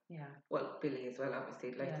us. Yeah. Well, Billy as well,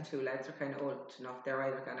 obviously. Like the two lads are kind of old enough. They're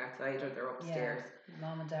either gone outside or they're upstairs. Yeah.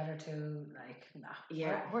 Mom and Dad are too, like, nah.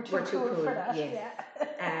 Yeah. We're too cool for that. Yes.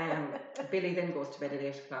 Yeah. Billy then goes to bed at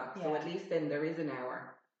 8 o'clock. Yeah. So at least then there is an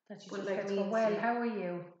hour. That you just get to go, well, how are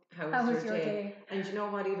you? How was your day? And you know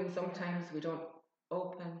what? Even sometimes we don't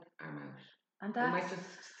open our mouth. And we might just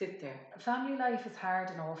sit there. Family life is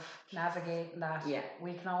hard enough navigating that. Yeah.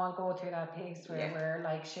 We can all go through that pace where we're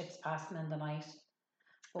like shit's passing in the night.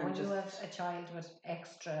 But when you have a child with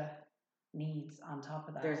extra needs on top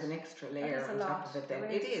of that, there's an extra layer on top of it. Then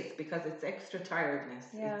it is because it's extra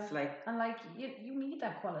tiredness. Yeah. It's like, and like you need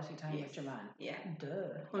that quality time with your man. Yeah.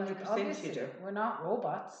 Duh. 100% you do. We're not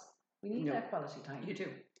robots. We need that quality time. You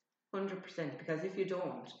do. 100%. Because if you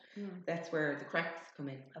don't, that's where the cracks come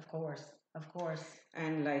in. Of course.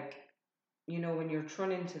 And like, you know, when you're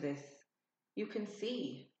thrown into this, you can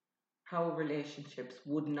see how relationships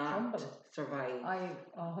would not survive.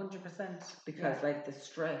 100%. Because like the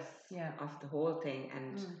stress of the whole thing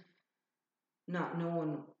and not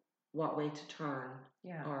knowing what way to turn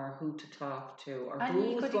or who to talk to or and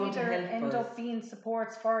who's going to help us. And you could either end up being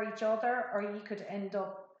supports for each other or you could end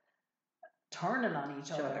up turning on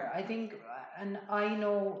each other. I think, and I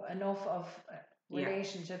know enough of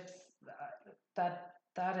relationships that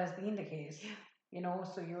has been the case. Yeah. You know,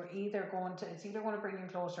 so it's either going to bring you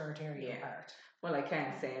closer or tear you apart. Well, I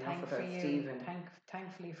can't say enough about Stephen.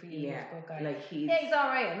 Thankfully for you, he's a good guy. Like he's all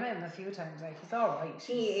right. I met him a few times. Like he's all right.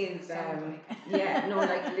 He is.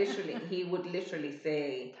 Like literally, he would literally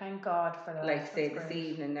say, "Thank God for that." Like say this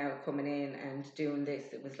evening now coming in and doing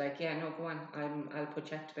this. It was like, yeah, no, go on. I'll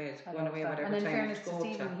put you to bed. Go on away, whatever time you go. And in fairness to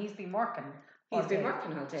Stephen, he's been working. He's been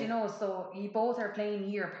working all day. Do you know? So you both are playing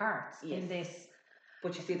your parts in this.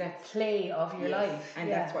 But you see, that's play of your life,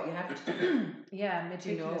 and that's what you have to do.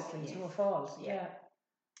 Meticulously to a fault.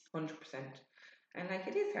 100%. And like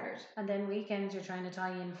it is hard. And then weekends you're trying to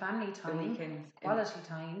tie in family time, quality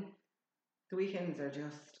time. The weekends are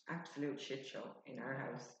just absolute shit show in our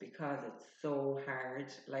house because it's so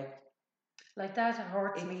hard. Like that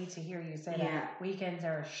hurts me to hear you say that. Weekends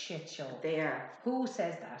are a shit show. They are. Who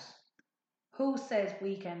says that? Who says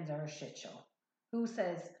weekends are a shit show? Who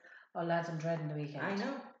says, oh lads, I'm dreading the weekend? I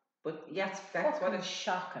know. But yes, that's what it's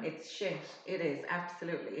shocking. It's shit. It is,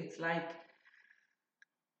 absolutely. It's like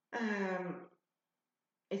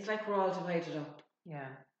we're all divided up. Yeah.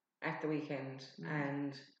 At the weekend.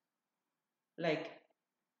 And like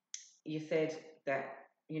you said that,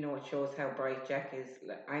 you know, it shows how bright Jack is.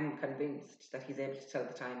 Like, I'm convinced that he's able to tell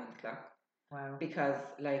the time on the clock. Wow. Because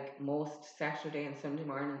like most Saturday and Sunday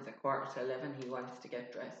mornings at 11:15 he wants to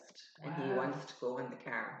get dressed. Wow. And he wants to go in the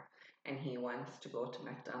car. And he wants to go to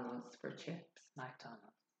McDonald's for chips.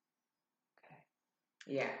 McDonald's. Okay.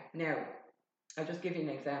 Yeah. Now, I'll just give you an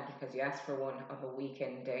example because you asked for one of a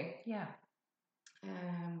weekend day. Yeah.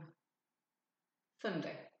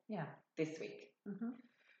 Sunday. Yeah. This week. Mm-hmm.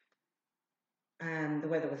 And the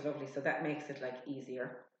weather was lovely, so that makes it like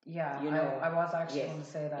easier. Yeah, you know, I was actually going to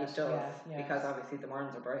say that. It does, because obviously the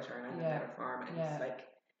mornings are brighter and I'm in better form, and it's like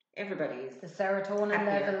everybody's the serotonin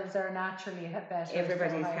happier. Levels are naturally better.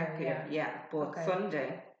 Everybody's happier, But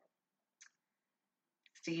Sunday,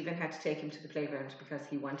 Stephen had to take him to the playground because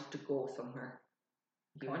he wanted to go somewhere.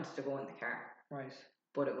 He wanted to go in the car. Right.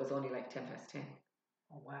 But it was only like 10:10.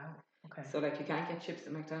 Oh wow. Okay. So like you can't get chips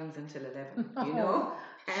at McDonald's until 11. You know.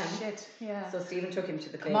 Shit. Yeah. So Stephen took him to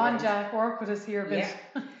the Come playground. on, Jack, work with us here a bit.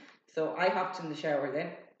 Yeah. So I hopped in the shower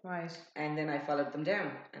then. Right. And then I followed them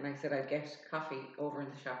down, and I said I'd get coffee over in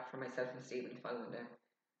the shop for myself and Stephen to follow them down.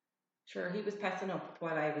 Sure, he was passing up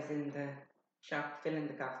while I was in the shop filling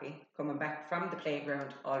the coffee, coming back from the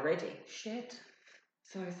playground already. Shit.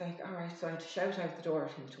 So I was like, all right, so I had to shout out the door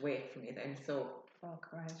at him to wait for me then. So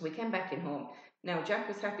we came back in home. Now Jack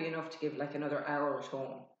was happy enough to give like another hour at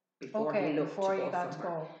home before he looked to go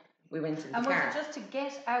somewhere. We went in the car. And was it just to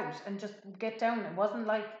get out and just get down? It wasn't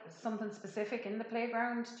like something specific in the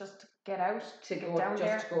playground, just to get out, to go down just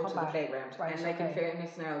there, to go to the playground. Right, and like in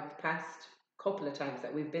fairness now, the past couple of times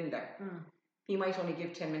that we've been there, he might only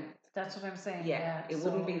give 10 minutes. That's what I'm saying. Yeah, it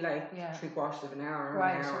wouldn't be like 3/4 of an hour or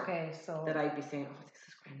an hour. Okay, so that I'd be saying, oh, this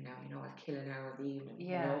is grand now, you know, I'll kill an hour of the evening.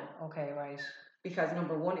 Yeah, you know? Okay, right. Because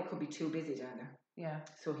number one, it could be too busy down there. Yeah.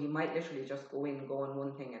 So he might literally just go on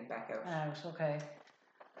one thing and back out. Okay.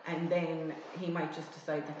 And then he might just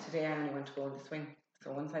decide that today I only want to go on the swing.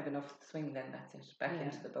 So once I've enough to swing, then that's it. Back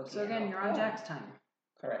into the buggy. So again, you're on Jack's time.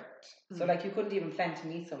 Correct. So like you couldn't even plan to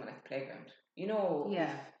meet someone at the playground. You know.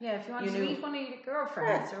 Yeah. If you want to meet one of your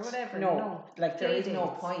girlfriends or whatever. No. Like there is no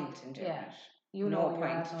point in doing it. You no know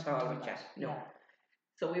point at all with Jack. No. Yeah.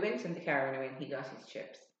 So we went in the car anyway and he got his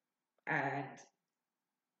chips. And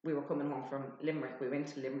we were coming home from Limerick. We went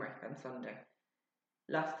to Limerick on Sunday.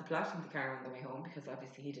 Lost the plot in the car on the way home because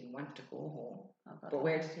obviously he didn't want to go home. But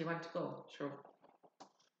where did he want to go? Sure.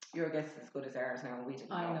 Your guess is as good as ours now. We didn't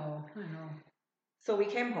know. I know. So we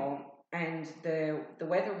came home and the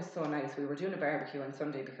weather was so nice. We were doing a barbecue on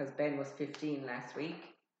Sunday because Ben was 15 last week.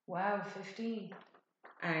 Wow, 15.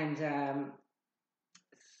 And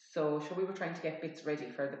so we were trying to get bits ready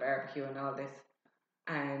for the barbecue and all this.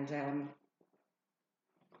 And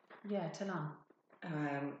tell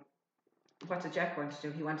on. What did Jack want to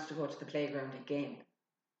do? He wanted to go to the playground again.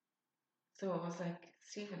 So I was like,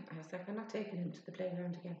 Stephen, I'm not taking him to the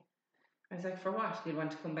playground again. I was like, for what? He'll want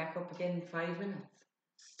to come back up again in 5 minutes.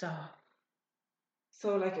 Stop.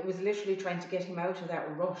 So like it was literally trying to get him out of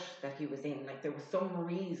that rush that he was in. Like there was some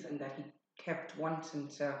reason that he kept wanting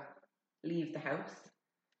to leave the house.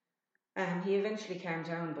 And he eventually calmed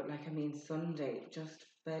down, but Sunday just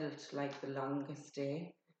felt like the longest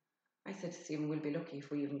day. I said to Stephen, we'll be lucky if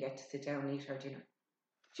we even get to sit down and eat our dinner.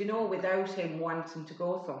 Do you know, without him wanting to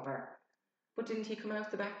go somewhere. But didn't he come out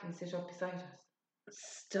the back and sit up beside us?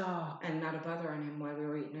 Stop. And not a bother on him while we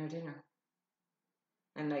were eating our dinner.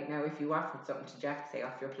 And like now, if you offered something to Jack, say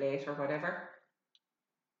off your plate or whatever,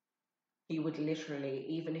 he would literally,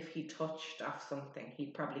 even if he touched off something,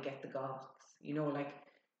 he'd probably get the gawks. You know, like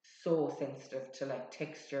so sensitive to like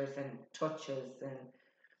textures and touches and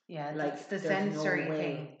like it's the sensory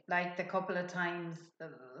thing. Like the couple of times,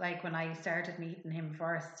 like when I started meeting him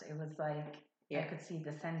first, it was like I could see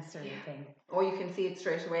the sensory thing. Oh, you can see it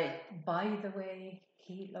straight away. By the way,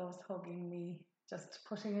 he loves hugging me. Just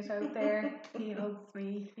putting it out there, he hugs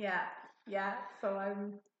me. Yeah. So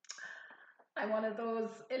I'm one of those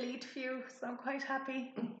elite few, so I'm quite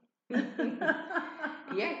happy.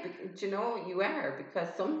 Yeah, but you know you are,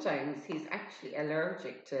 because sometimes he's actually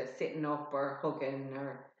allergic to sitting up or hugging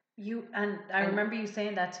or. I remember you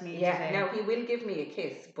saying that to me. Yeah, today. now he will give me a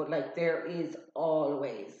kiss, but like there is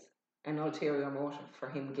always an ulterior motive for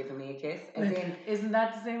him giving me a kiss. As in, isn't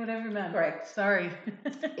that the same with every man? Correct. Sorry.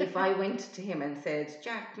 If I went to him and said,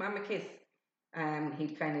 Jack, mama kiss,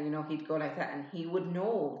 he'd kind of, he'd go like that, and he would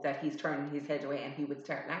know that he's turning his head away and he would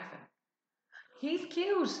start laughing. He's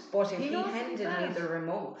cute. But if he handed me the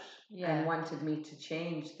remote and wanted me to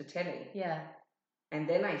change the telly, and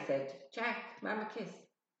then I said, Jack, mama kiss,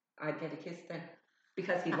 I'd get a kiss then.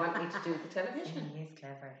 Because he'd want me to do the television. He is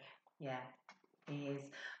clever. Yeah, he is.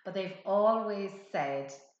 But they've always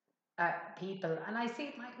said, people, and I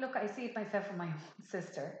see it myself and my own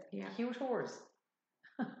sister, cute whores.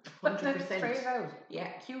 100%. Straight out. Yeah.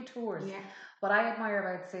 Cute whores. Yeah. What I admire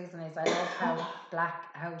about Susan is I love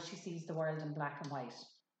how she sees the world in black and white.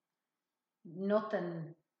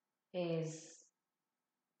 Nothing is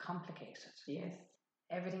complicated. Yes.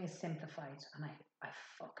 Everything is simplified, and I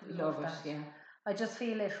fucking love that. It, yeah. I just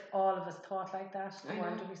feel if all of us thought like that, the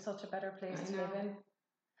world would be such a better place to live in.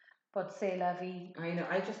 But c'est la vie. I know.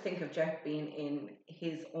 I just think of Jack being in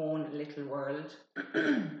his own little world,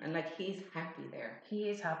 and like he's happy there. He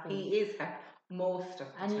is happy. He is happy most of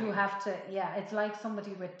the time. And you have to, it's like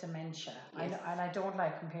somebody with dementia. Yes. And I don't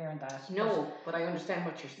like comparing that. No, but I understand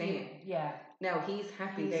what you're saying. Now he's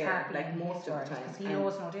happy there, happy like most of the time, because he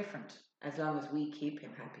knows no different. As long as we keep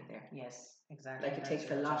him happy there. Yes, exactly. Like it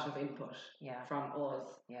takes a lot of input from us.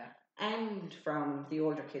 Yeah. And from the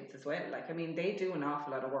older kids as well. Like, I mean, they do an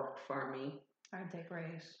awful lot of work for me. Aren't they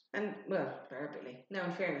great? And, well, verbally. Now,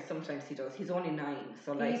 in fairness, sometimes he does. He's only 9,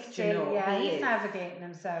 so, like, he's still, he's navigating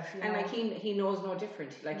himself, And, like, he knows no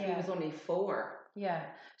different. Like, he was only 4. Yeah.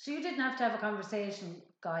 So you didn't have to have a conversation,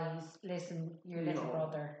 guys, listen, your little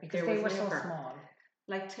brother, because they were so small.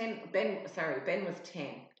 Like, Ben was 10.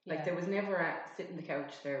 Like, there was never a sit on the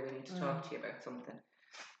couch there, we need to talk to you about something.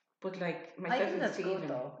 But like myself and Stephen,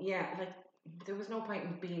 like there was no point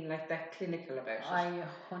in being like that clinical about it. I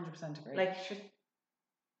 100% agree. Like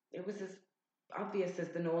it was as obvious as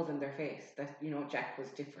the nose in their face that Jack was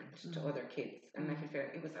different to other kids, and like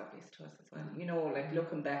it was obvious to us as well. Like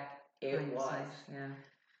looking back, it was. Yeah.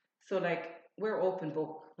 So like we're open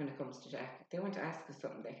book when it comes to Jack. If they want to ask us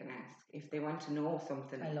something, they can ask. If they want to know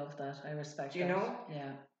something, I love that. I respect. Do you know?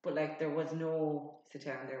 Yeah. But like there was no sit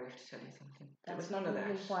down there, we have to tell you something. There was none of that.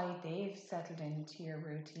 That's why they've settled into your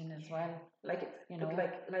routine as well. Like but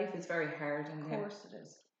like life is very hard, and of course it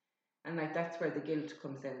is. And like that's where the guilt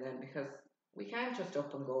comes in then, because we can't just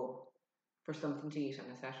up and go. for something to eat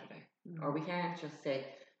on a Saturday. Or we can't just say,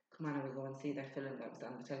 come on, and we'll go and see that film that was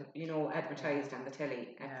on the telly, you know, advertised on the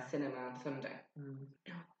telly at the cinema on Sunday.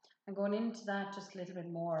 No. And going into that just a little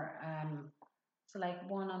bit more, so like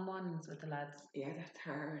one-on-ones with the lads. Yeah, that's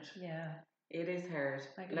hard. Yeah. It is hard.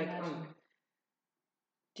 I can imagine.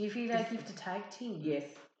 Do you feel like you have to tag team? Yes.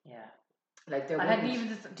 Yeah. Like there I hadn't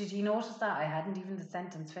even, did you notice that? I hadn't even the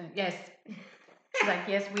sentence finished. Yes. Like,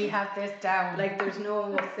 yes, we have this down. Like there's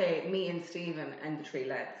no, say, me and Stephen and the three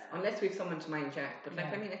lads. Unless we have someone to mind Jack. But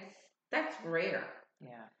like, I mean, that's rare.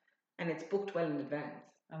 Yeah. And it's booked well in advance.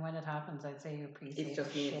 And when it happens, I'd say you appreciate it's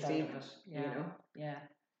just me and Stephen, yeah. You know? Yeah.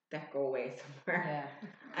 That go away somewhere.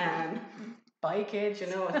 Yeah. Bye, kids. You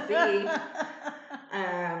know, see.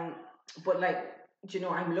 But like, do you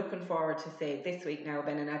know, I'm looking forward to say this week now,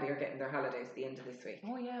 Ben and Abby are getting their holidays the end of this week.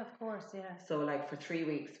 Oh yeah, of course, yeah. So like for 3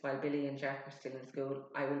 weeks while Billy and Jack are still in school,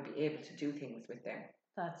 I will be able to do things with them.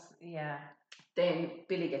 That's, yeah. Then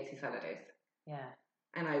Billy gets his holidays. Yeah.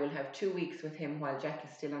 And I will have 2 weeks with him while Jack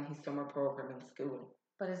is still on his summer program in school.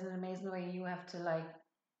 But isn't it amazing the way you have to like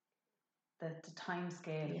the time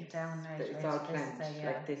scale down right? It's all planned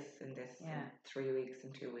like this and this and 3 weeks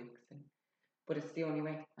and 2 weeks. But it's the only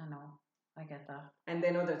way. I know. I get that. And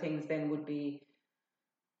then other things then would be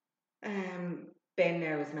Ben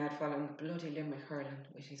now is mad following bloody Limerick hurling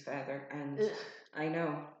with his father, and I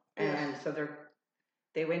know. So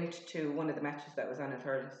they went to one of the matches that was on at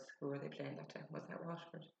Thurles. Who were they playing that time? Was that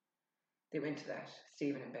Waterford? They went to that,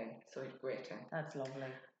 Stephen and Ben. So it was a great time. That's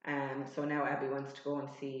lovely. So now Abby wants to go and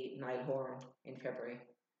see Niall Horan in February.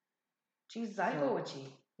 Jesus, I'll go with you.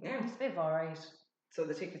 Yeah. He's Viv, alright. So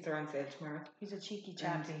the tickets are on sale tomorrow. He's a cheeky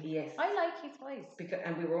chappy. Yes. I like his voice.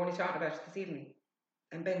 And we were only talking about it this evening.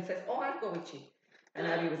 And Ben says, oh, I'll go with you. And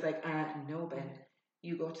Abby was like, no, Ben.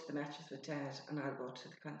 You go to the matches with Dad and I'll go to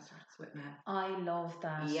the concerts with Mum. I love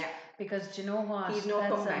that. Yeah. Because do you know what? He's no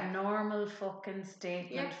That's comeback. a normal fucking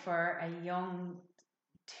statement for a young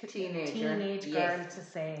teenage girl to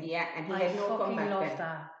say. Yeah, and he had no comeback. I love then.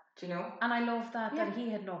 that. Do you know? And I love that he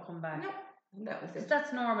had no comeback. No. That was it. That's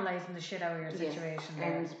normalising the shit out of your situation.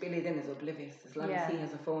 And Billy then is oblivious. As long as he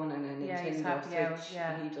has a phone and a Nintendo Switch,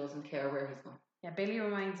 he doesn't care where he's going. Yeah, Billy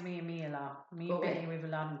reminds me of me a lot. Me and Billy, we have a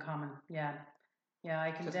lot in common. Yeah. Yeah,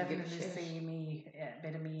 I can definitely see a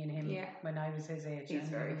bit of me in him when I was his age. He's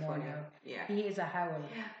very funny. Yeah. He is a howl.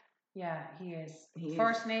 Yeah, he is.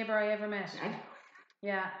 First neighbour I ever met.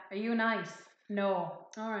 Yeah. Are you nice? No.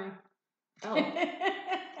 Alright. Oh.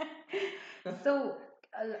 So,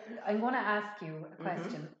 I'm going to ask you a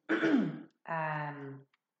question.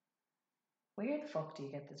 Where the fuck do you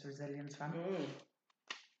get this resilience from?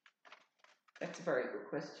 That's a very good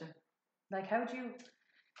question. Like, how do you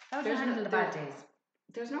handle the bad days?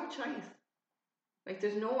 There's no choice. Like,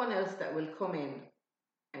 there's no one else that will come in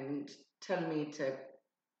and tell me to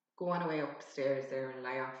go on away upstairs there and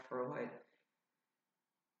lie off for a while.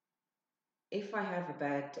 If I have a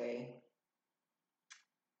bad day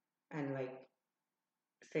and like,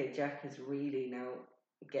 say Jack is really now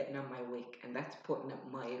getting on my wick, and that's putting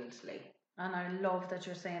it mildly. And I love that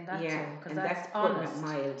you're saying that too, because that's honest.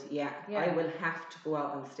 Putting it mild. Yeah, I will have to go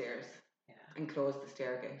out on the stairs and close the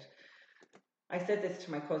stair gate. I said this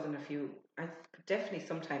to my cousin definitely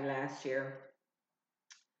sometime last year.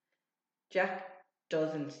 Jack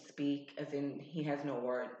doesn't speak, as in he has no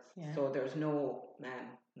words. Yeah. So there's no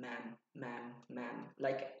ma'am,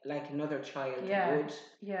 like another child would.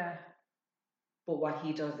 Yeah. But what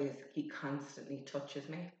he does is he constantly touches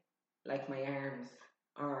me, like my arms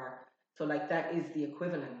are. So like that is the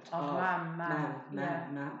equivalent of ma'am.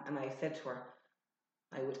 And I said to her,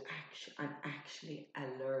 I'm actually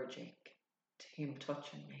allergic to him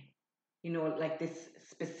touching me. You know, like this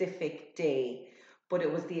specific day. But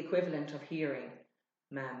it was the equivalent of hearing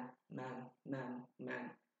ma'am.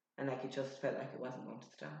 And like it just felt like it wasn't going to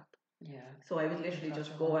stop. Yeah. So I would literally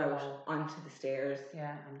just go out onto the stairs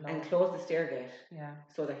and close the stair gate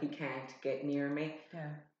so that he can't get near me. Yeah.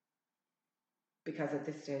 Because at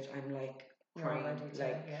this stage I'm like crying.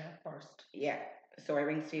 Burst. Yeah. So I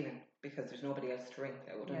ring Stephen because there's nobody else to ring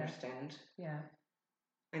that would understand. Yeah.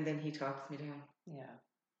 And then he talks me down. Yeah.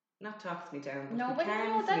 Not talks me down, but he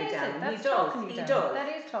calms me down. He does. That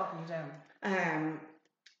is talking you down.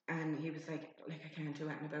 And he was like I can't do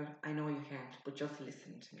anything about it. I know you can't, but just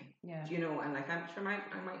listen to me. Yeah. You know, and like I'm sure I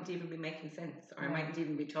mightn't even be making sense, or I mightn't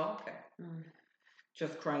even be talking.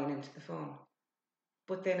 Just crying into the phone.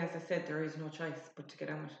 But then, as I said, there is no choice but to get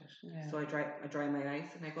on with it. Yeah. So I dry my eyes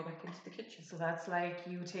and I go back into the kitchen. So that's like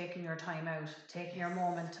you taking your time out, taking your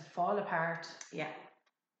moment to fall apart. Yeah.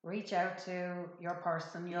 Reach out to your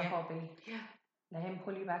person, your hubby. Yeah. Let him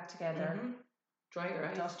pull you back together. dry your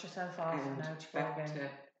eyes, dust yourself off, and out you go back again. to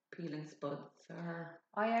peeling spuds. Or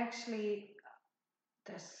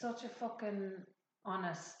There's such a fucking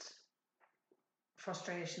honest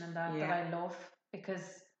frustration in that I love,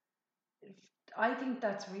 because I think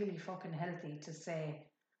that's really fucking healthy to say.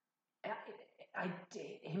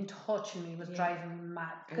 Him touching me was driving me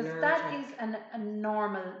mad, because that is a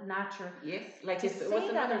normal, natural. Yes, like if it was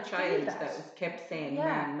another child that was kept saying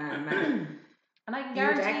man, and I can you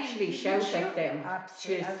would guarantee actually shout at them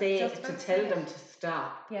to tell them to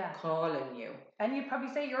stop calling you. And you'd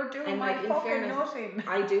probably say, you're doing my fucking nothing.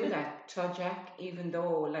 I do that to Jack, even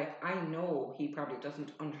though like I know he probably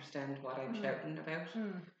doesn't understand what I'm shouting about.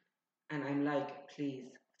 And I'm like, please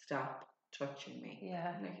stop touching me.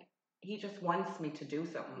 Yeah. Like, he just wants me to do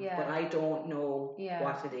something, but I don't know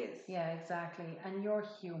what it is. Yeah, exactly. And you're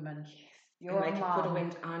human. Yes. You're and like mom. It could have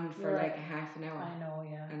went on for like a half an hour. I know,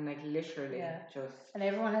 yeah. And like literally just. And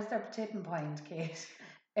everyone has their tipping point, Kate.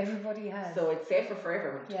 Everybody has. So it's safer for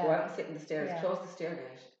everyone to go out and sit in the stairs, close the stair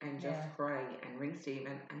gate, and just cry and ring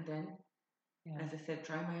Stephen, and then, as I said,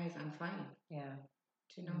 dry my eyes. I'm fine. Yeah.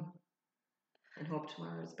 Do you know? And hope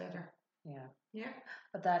tomorrow is better. Yeah. Yeah.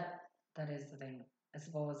 But that is the thing. I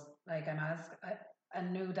suppose, like I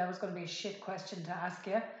knew that was going to be a shit question to ask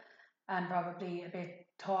you, and probably a bit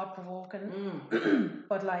thought provoking.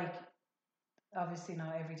 But like, obviously,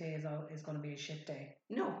 not every day is going to be a shit day.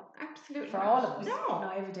 No, absolutely. For all of us. No,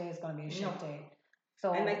 not every day is going to be a shit day.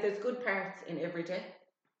 So, and like, there's good parts in every day.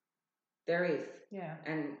 There is. Yeah.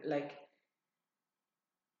 And like,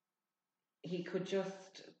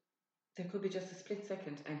 there could be just a split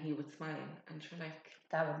second, and he would smile, and you're like,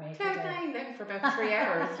 that would make cloud nine then for about 3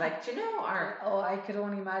 hours, like, do you know? Or I could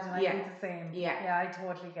only imagine. I'd be the same. Yeah, I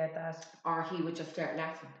totally get that. Or he would just start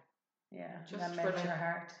laughing. Yeah, just that melts your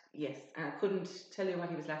heart. Yes, and I couldn't tell you what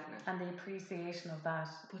he was laughing at. And the appreciation of that,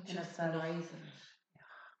 but just the noise of it.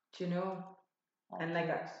 Do you know? And like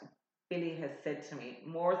Billy has said to me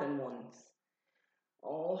more than once,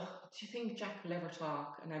 "Oh, do you think Jack will ever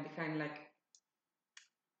talk?" And I'd be kind of like,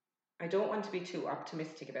 I don't want to be too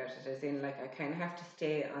optimistic about it, as in, like, I kind of have to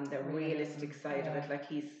stay on the realistic side of it. Like,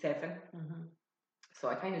 he's 7. So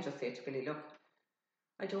I kind of just say to Billy, look,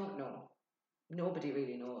 I don't know. Nobody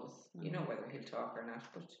really knows, you know, whether he'll talk or not,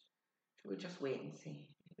 but we'll just wait and see.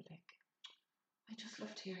 He'll be like, I just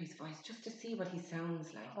love to hear his voice, just to see what he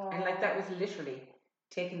sounds like. Oh. And like, that was literally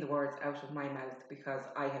taking the words out of my mouth, because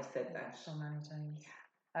I have said that so many times.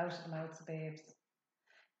 Yeah. Out of the mouths of babes.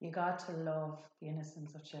 You got to love the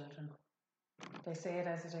innocence of children. They say it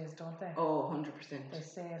as it is, don't they? Oh, 100%. They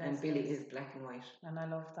say it and as Billy it is. is black and white. And I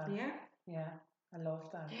love that. Yeah. Yeah, I love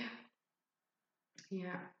that. Yeah.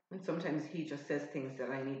 Yeah. And sometimes he just says things that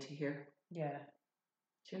I need to hear. Yeah.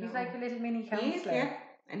 Do you know? He's like a little mini counselor. He is, yeah.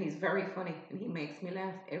 And he's very funny, and he makes me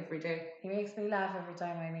laugh every day. He makes me laugh every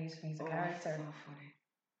time I meet him. He's a character. So funny.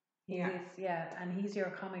 And he's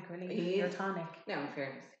your comic relief, your tonic. Now, in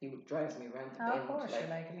fairness, he drives me around the bend. Of course,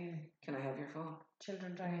 like, I mean, can I have your phone?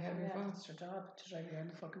 Children drive you around your phone. It's your job to drive you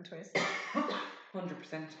around the fucking twist.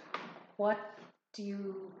 100%. What do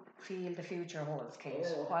you feel the future holds, Kate?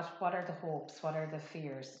 What are the hopes? What are the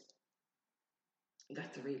fears?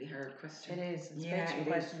 That's a really hard question. It is. It's a bitchy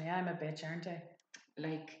question. Yeah, I'm a bitch, aren't I?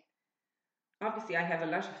 Like, obviously, I have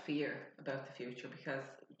a lot of fear about the future, because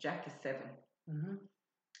Jack is 7.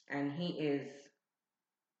 And he is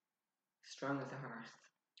strong as a horse.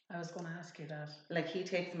 I was going to ask you that. Like, he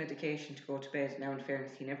takes medication to go to bed. Now, in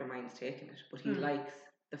fairness, he never minds taking it, but he likes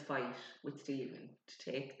the fight with Stephen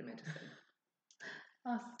to take the medicine.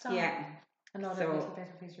 Oh, stop. Yeah. Another little bit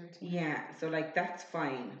of his routine. Yeah, so like, that's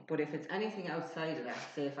fine. But if it's anything outside of that,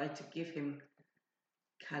 say if I had to give him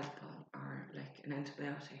Calpol or like an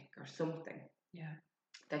antibiotic or something,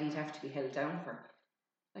 that he'd have to be held down for,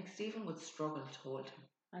 like, Stephen would struggle to hold him.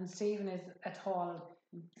 And Stephen is a tall,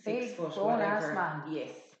 6 foot, whatever. Man.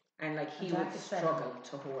 Yes. And like, he would struggle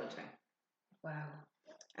to hold him. Wow.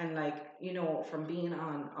 And like, you know, from being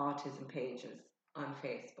on autism pages on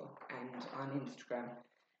Facebook and on Instagram,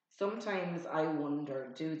 sometimes I wonder,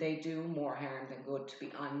 do they do more harm than good to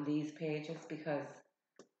be on these pages? Because,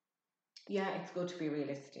 it's good to be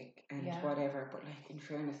realistic and whatever, but like, in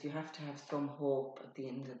fairness, you have to have some hope at the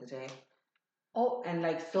end of the day. Oh, and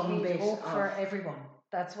like some bit hope for everyone.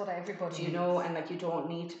 That's what everybody do you know, and like, you don't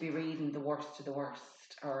need to be reading the worst of the worst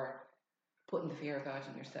or putting the fear of God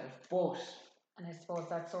in yourself. But and I suppose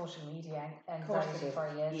that's social media anxiety for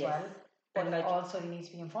you as well. But and like, also you need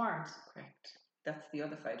to be informed. Correct. That's the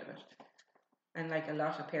other side of it. And like, a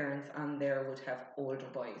lot of parents on there would have older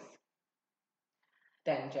boys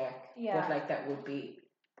than Jack. Yeah. But like, that would be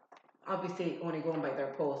obviously only going by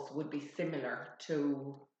their posts would be similar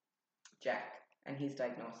to Jack. and his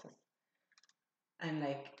diagnosis, and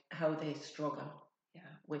like how they struggle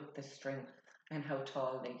with the strength and how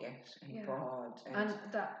tall they get and broad. And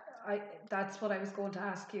that's what I was going to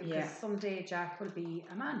ask you, because someday Jack will be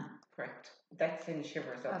a man. Correct. That sends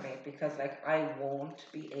shivers up me, because like I won't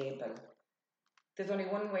be able. There's only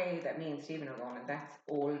one way that me and Stephen are going, and that's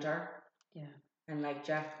older. Yeah. And like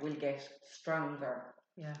Jack will get stronger.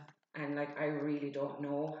 Yeah. And like I really don't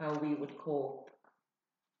know how we would cope.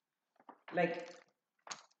 Like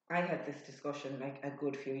I had this discussion like a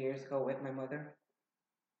good few years ago with my mother.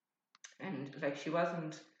 And like she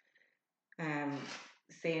wasn't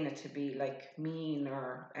saying it to be like mean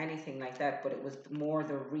or anything like that, but it was more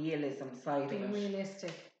the realism side of it. Being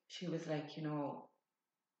realistic. She was like, you know,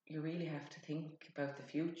 you really have to think about the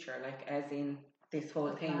future, like as in this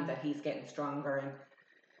whole thing that he's getting stronger, and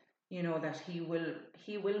you know that he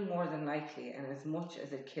will more than likely, and as much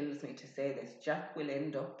as it kills me to say this, Jack will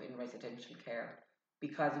end up in residential care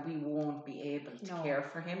because we won't be able to care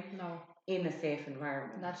for him in a safe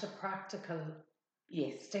environment. That's a practical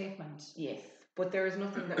statement. Yes, but there is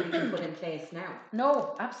nothing that we can put in place now.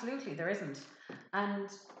 No, absolutely there isn't. And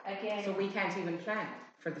again, so we can't even plan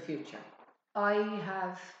for the future. I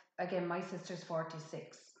have, again, my sister's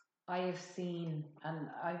 46. I have seen, and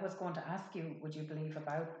I was going to ask you, would you believe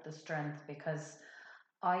about the strength, because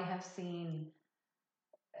I have seen,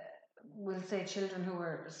 we'll say, children who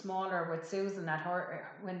were smaller with Susan at her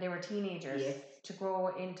when they were teenagers to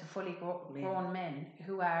grow into fully grown men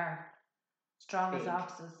who are strong as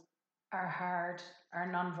oxes, are hard, are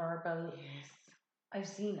non-verbal. Yes. I've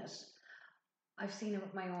seen it. I've seen it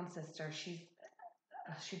with my own sister. She'd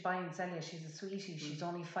buy and sell you. She's a sweetie. She's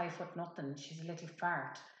only 5 foot nothing. She's a little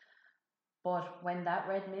fart. But when that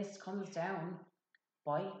red mist comes down,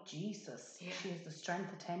 by Jesus, she has the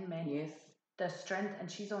strength of 10 men. Yes. The strength, and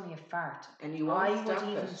she's only a fart. And you won't stop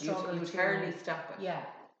it. You'd hardly stop it.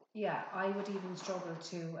 Yeah. I would even struggle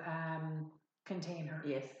to contain her.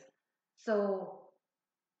 Yes. So,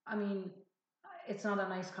 I mean, it's not a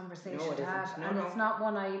nice conversation to have, No, and it's not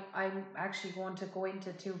one I'm actually going to go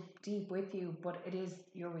into too deep with you, but it is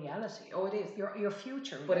your reality. Oh, it is. Your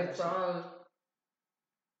future reality. But it's all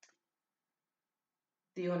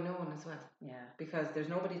the unknown as well. Yeah. Because there's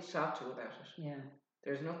nobody to talk to about it. Yeah.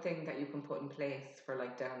 There's nothing that you can put in place for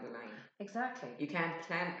like down the line. Exactly. You can't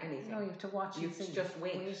plan anything. No, you have to watch and see. You just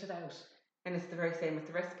wait. Wait it out. And it's the very same with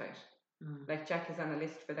the respite. Like Jack is on a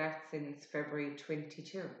list for that since February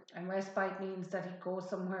 22. And respite means that he'd go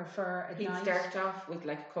somewhere for a night? He'd start off with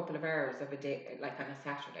like a couple of hours of a day, like on a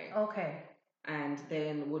Saturday. Okay. And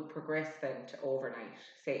then would progress then to overnight,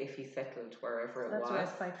 say if he settled wherever it was. That's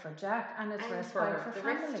respite for Jack, and it's respite for the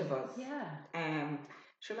family. rest of us. Yeah.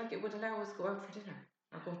 Sure, like it would allow us to go out for dinner,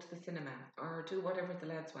 or go to the cinema, or do whatever the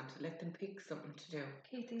lads want to. Let them pick something to do.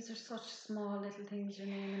 Kate, these are such small little things you're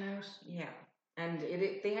naming out. Yeah, and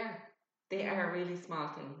they are. They are really small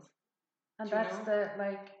things. And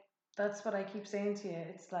that's what I keep saying to you.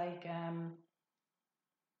 It's like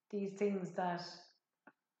these things that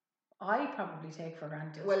I probably take for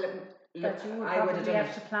granted. Well, look, that you would probably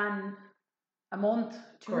have to plan a month,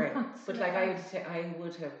 2 Correct. months. But like I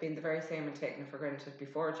would have been the very same and taken it for granted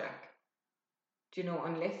before Jack. Do you know,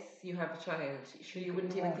 unless you have a child, sure you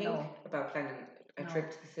wouldn't even think about planning a trip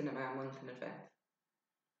to the cinema a month in advance.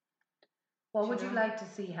 What would you like to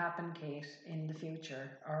see happen, Kate, in the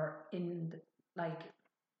future, or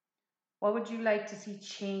what would you like to see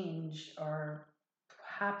change or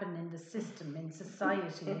happen in the system, in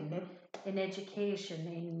society, in education,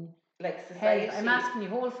 in like society? Health? I'm asking you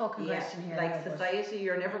a whole fucking question here. Like society,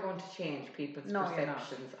 you're never going to change people's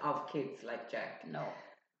perceptions of kids like Jack. No.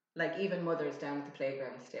 Like even mothers down at the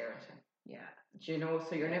playground stare at him. Yeah. Do you know?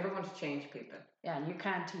 So you're never going to change people. Yeah, and you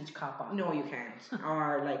can't teach cop on. No, you can't.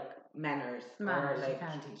 Or like manners. Manners, or like, you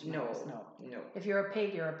can't teach manners. No. No. If you're a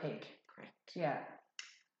pig, you're a pig. Correct. Yeah.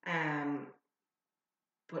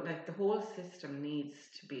 But like the whole system needs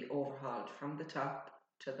to be overhauled from the top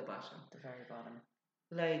to the bottom. The very bottom.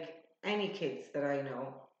 Like any kids that I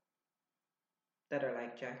know that are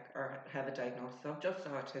like Jack or have a diagnosis of just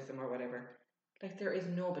autism or whatever, like there is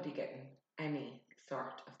nobody getting any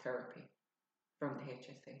sort of therapy from the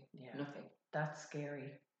HSC. Yeah. Nothing. That's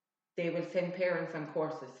scary. They will send parents on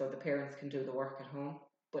courses so the parents can do the work at home.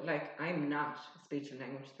 But like I'm not a speech and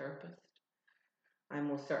language therapist. I'm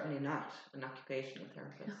most certainly not an occupational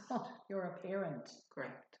therapist. No, you're a parent.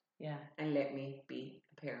 Correct. Yeah. And let me be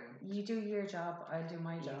a parent. You do your job, I'll do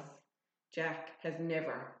my job. Yes. Jack has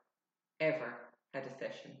never, ever had a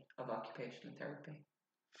session of occupational therapy.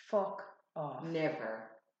 Fuck off. Never.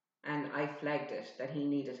 And I flagged it that he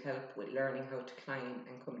needed help with learning how to climb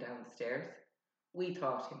and come down the stairs. We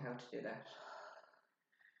taught him how to do that.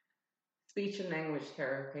 Speech and language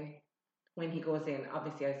therapy. When he goes in,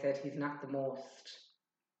 obviously I said he's not the most.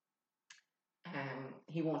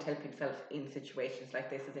 He won't help himself in situations like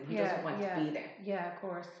this, as in he doesn't want to be there. Yeah, of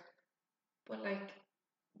course. But like,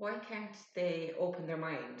 why can't they open their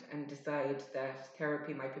mind and decide that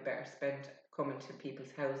therapy might be better spent coming to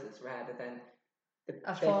people's houses rather than the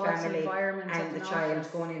family and the child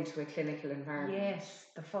going into a clinical environment? Yes,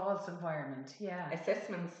 the false environment, yeah.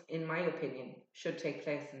 Assessments, in my opinion, should take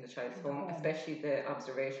place in the child's home, especially the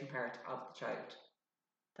observation part of the child.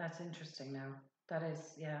 That's interesting now. That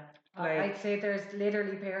is, yeah. Like, I'd say there's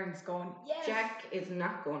literally parents going, yes! Jack is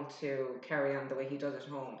not going to carry on the way he does at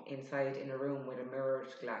home, inside in a room with a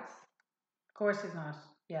mirrored glass. Of course he's not,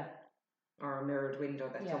 yeah. Or a mirrored window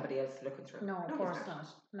that somebody else is looking through. No, of course not.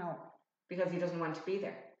 No. Because he doesn't want to be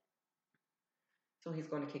there. So he's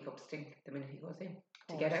going to kick up stink the minute he goes in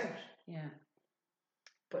to get out. Yeah.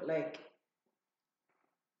 But like,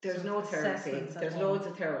 there's no therapy. There's loads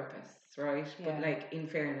of therapists, right? Yeah. But like, in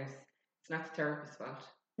fairness, it's not the therapist's fault.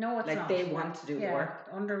 No, it's not. Like, they want to do the work.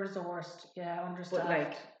 Under-resourced, understaffed. But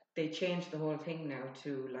like, they changed the whole thing now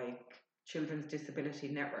to like Children's Disability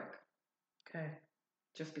Network. Okay.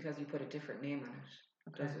 Just because you put a different name on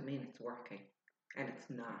it doesn't mean it's working. And it's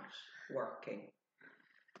not working.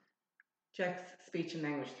 Jack's speech and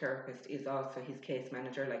language therapist is also his case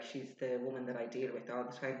manager. Like, she's the woman that I deal with all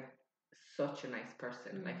the time. Such a nice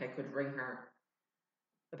person. Like, I could ring her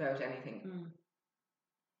about anything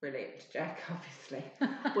related to Jack, obviously.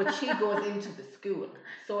 But she goes into the school.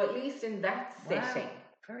 So at least in that setting,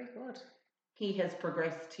 very good. He has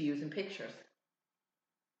progressed to using pictures.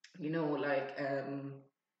 You know, like,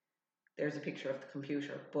 there's a picture of the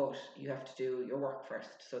computer, but you have to do your work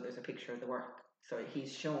first. So there's a picture of the work. So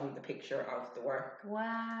he's shown the picture of the work.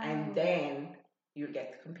 Wow. And then you'll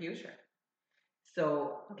get the computer.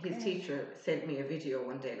 So his teacher sent me a video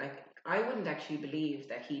one day. Like, I wouldn't actually believe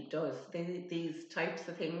that he does these types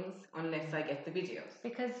of things unless I get the videos.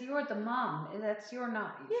 Because you're the mom. That's your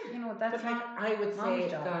not. Yeah. You know, that's but like, not I would say,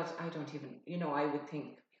 job. God, I don't even, you know, I would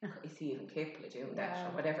think, is he even capable of doing that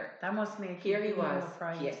or whatever? That must make Here he was.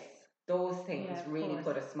 Yes. Those things really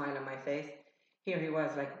put a smile on my face. Here he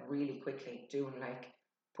was, like, really quickly doing, like,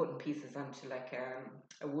 putting pieces onto, like,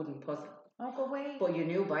 a wooden puzzle. Oh, go away. But you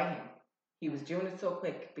knew by him. He was doing it so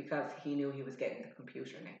quick because he knew he was getting the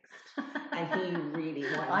computer next. And he really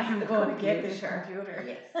wants I'm going to get this computer.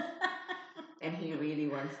 Yes. And he really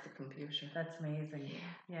wants the computer. That's amazing.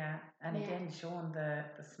 Yeah. And again, showing the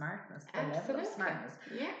smartness, the Absolutely. level of smartness.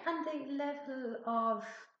 Yeah. And the level of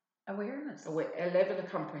awareness. A level of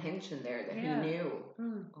comprehension there that he knew.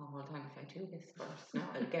 Oh, hold on, if I do this first, now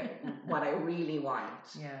I'll get what I really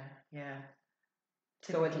want. Yeah.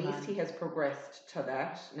 So at least he has progressed to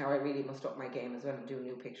that. Now I really must up my game as well and do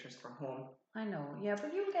new pictures from home. I know,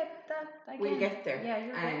 but you'll get that again. We'll get there. Yeah,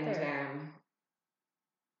 you'll get there.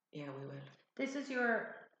 Yeah, we will. This is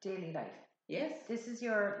your daily life. Yes. This is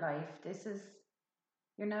your life.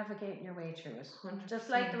 You're navigating your way through it. 100%. Just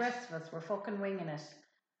like the rest of us, we're fucking winging it.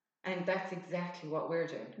 And that's exactly what we're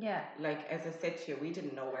doing. Yeah. Like, as I said to you, we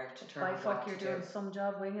didn't know where to turn. You're doing some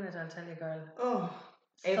job winging it, I'll tell you, girl. Oh,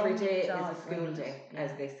 every day is a school day,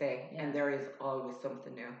 as they say. Yeah. And there is always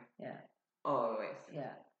something new. Yeah. Always.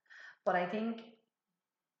 Yeah. But I think,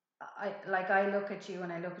 I look at you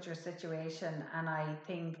and I look at your situation and I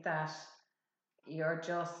think that you're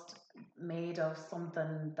just made of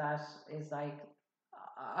something that is like,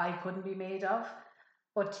 I couldn't be made of.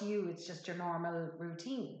 But to you, it's just your normal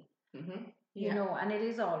routine. Mm-hmm. You know, and it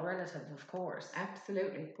is all relative, of course.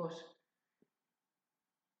 Absolutely. But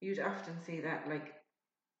you'd often see that, like,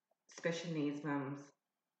 special needs mums,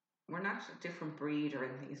 we're not a different breed or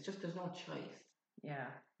anything. It's just there's no choice. Yeah.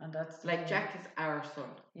 And that's like Jack is our son.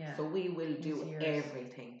 Yeah. So we will do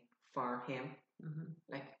everything for him. Mm-hmm.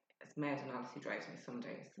 Like, as mad and honestly drives me some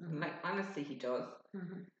days. Mm-hmm. And like, honestly, he does.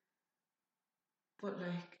 Mm-hmm. But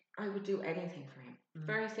like, I would do anything for him. Mm-hmm.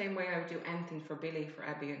 Very same way I would do anything for Billy, for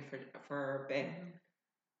Abby, and for Ben. Mm-hmm.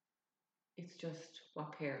 It's just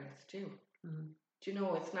what parents do. Mm-hmm. Do you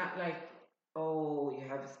know, it's not like, oh, you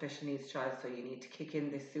have a special needs child, so you need to kick in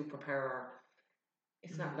this superpower.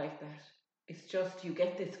 It's not like that. It's just you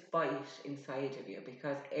get this fight inside of you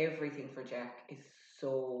because everything for Jack is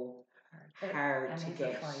so hard to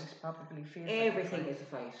get. A fight, probably feels everything is a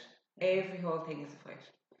fight. Every whole thing is a fight.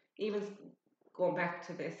 Even going back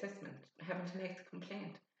to the assessment, having to make the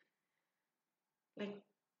complaint. Like,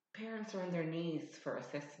 parents are on their knees for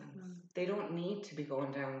assessments. They don't need to be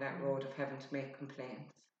going down that road of having to make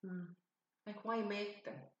complaints. Like, why make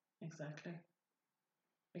them? Exactly.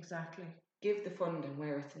 Give the funding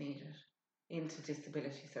where it's needed into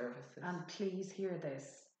disability services. And please hear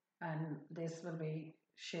this. and this will be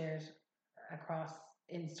shared across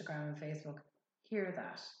Instagram and Facebook. Hear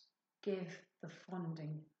that. Give the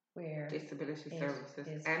funding where disability it services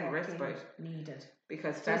is and respite needed.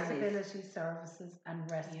 because families, Disability services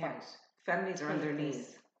and respite. families are on their Take this.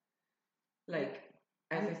 knees. Like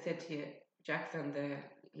as I said to you, Jack's on the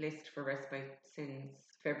list for respite since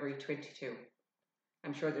February 22.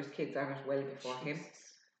 I'm sure there's kids on it well before him.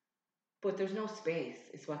 But there's no space,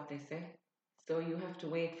 is what they say. So you have to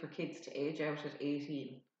wait for kids to age out at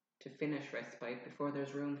 18 to finish respite before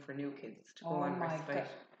there's room for new kids to go on respite. God.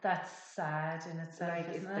 That's sad in itself,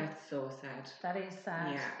 isn't it? That's so sad. That is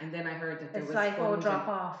sad. Yeah, and then I heard that there it's was like, funding. oh, drop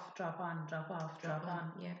off, drop on, drop off, drop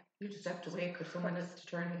on. Yeah, you just have to wait for someone else to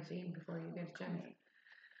turn 18 before you get a chance.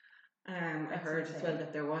 I heard as well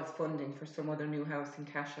that there was funding for some other new house in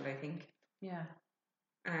Cashel, I think. Yeah.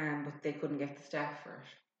 But they couldn't get the staff for it.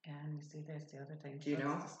 Yeah, and you see, there's the other thing. Do you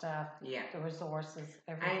know? The staff, the resources,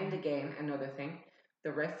 everything. And again, another thing,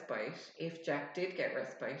 the respite. If Jack did get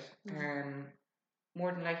respite,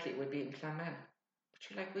 more than likely it would be in Clonmel. But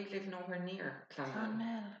you're like, we live nowhere near Clonmel.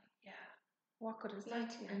 Clonmel, yeah. What good is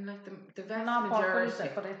that? And like the vast not majority, what good is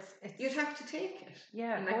it, but it's you'd have to take it.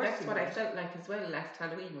 Yeah, and like that's what I felt like as well last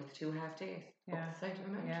Halloween with 2 half days up the side of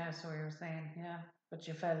the mountain. Yeah, so you were saying, but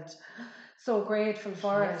you felt so grateful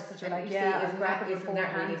for us that you're like, I'll grab it before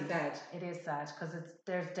that really sad. It is sad because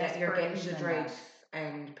there's desperation. You're getting the dregs,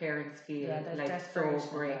 and parents feel like so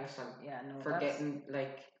grateful for getting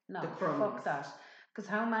like the crumbs. Fuck that. Because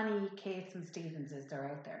how many Kates and Stevens is there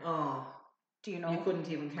out there? Oh, do you know? You couldn't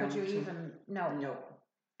even count. Could you even? No.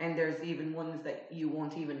 And there's even ones that you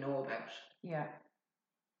won't even know about. Yeah.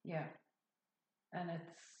 And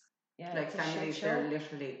it's like families, they're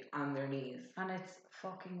literally on their knees. And it's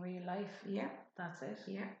fucking real life. Yeah. That's it.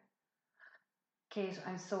 Yeah. Kate,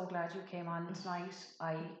 I'm so glad you came on tonight.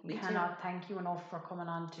 I cannot thank you enough for coming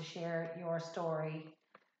on to share your story.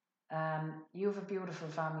 You have a beautiful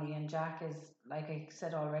family, and Jack is, like I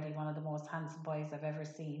said already, one of the most handsome boys I've ever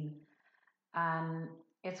seen. And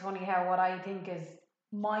it's funny how what I think is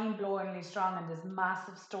mind-blowingly strong in this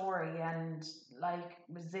massive story and like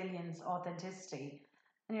resilience, authenticity,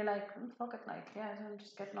 and you're like, fuck it, like, I'm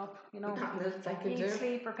just getting up, eat,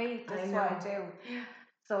 sleep, repeat. This is what I do.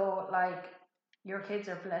 So like, your kids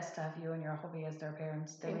are blessed to have you and your hubby as their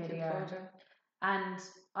parents. They really are. And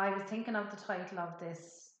I was thinking of the title of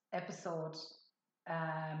this episode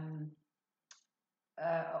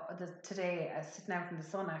today, sitting out in the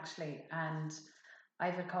sun actually, and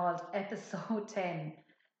I've it called episode 10,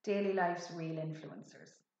 Daily Life's Real Influencers.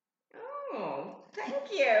 Oh,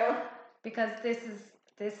 thank you. Because this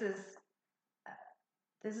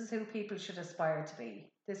is who people should aspire to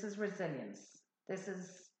be. This is resilience. This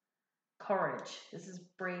is courage. This is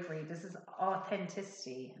bravery. This is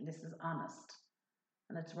authenticity, and this is honest,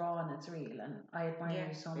 and it's raw and it's real. And I admire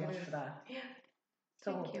you so much for that. Yeah.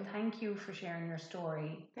 So thank you for sharing your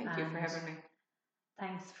story. Thank you for having me.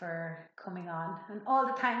 Thanks for coming on, and all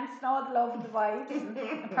the thanks and all the love and the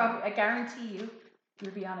vibes. I guarantee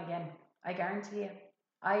you'll be on again. I guarantee you.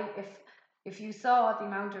 If you saw the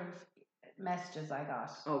amount of messages I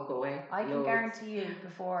got, go away. I can guarantee you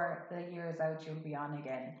before the year is out, you'll be on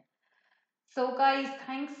again. So guys,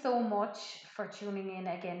 thanks so much for tuning in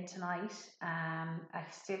again tonight. I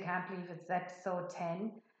still can't believe it's episode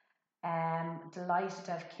 10. Delighted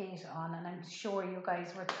to have Kate on, and I'm sure you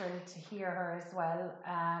guys were thrilled to hear her as well.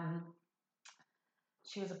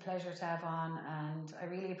 She was a pleasure to have on, and I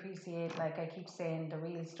really appreciate, like I keep saying, the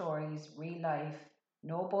real stories, real life,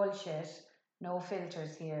 no bullshit, no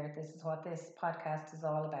filters here. This is what this podcast is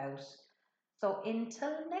all about. So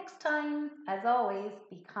until next time, as always,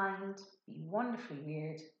 be kind, be wonderfully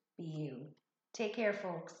weird, be you. Take care,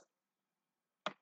 folks.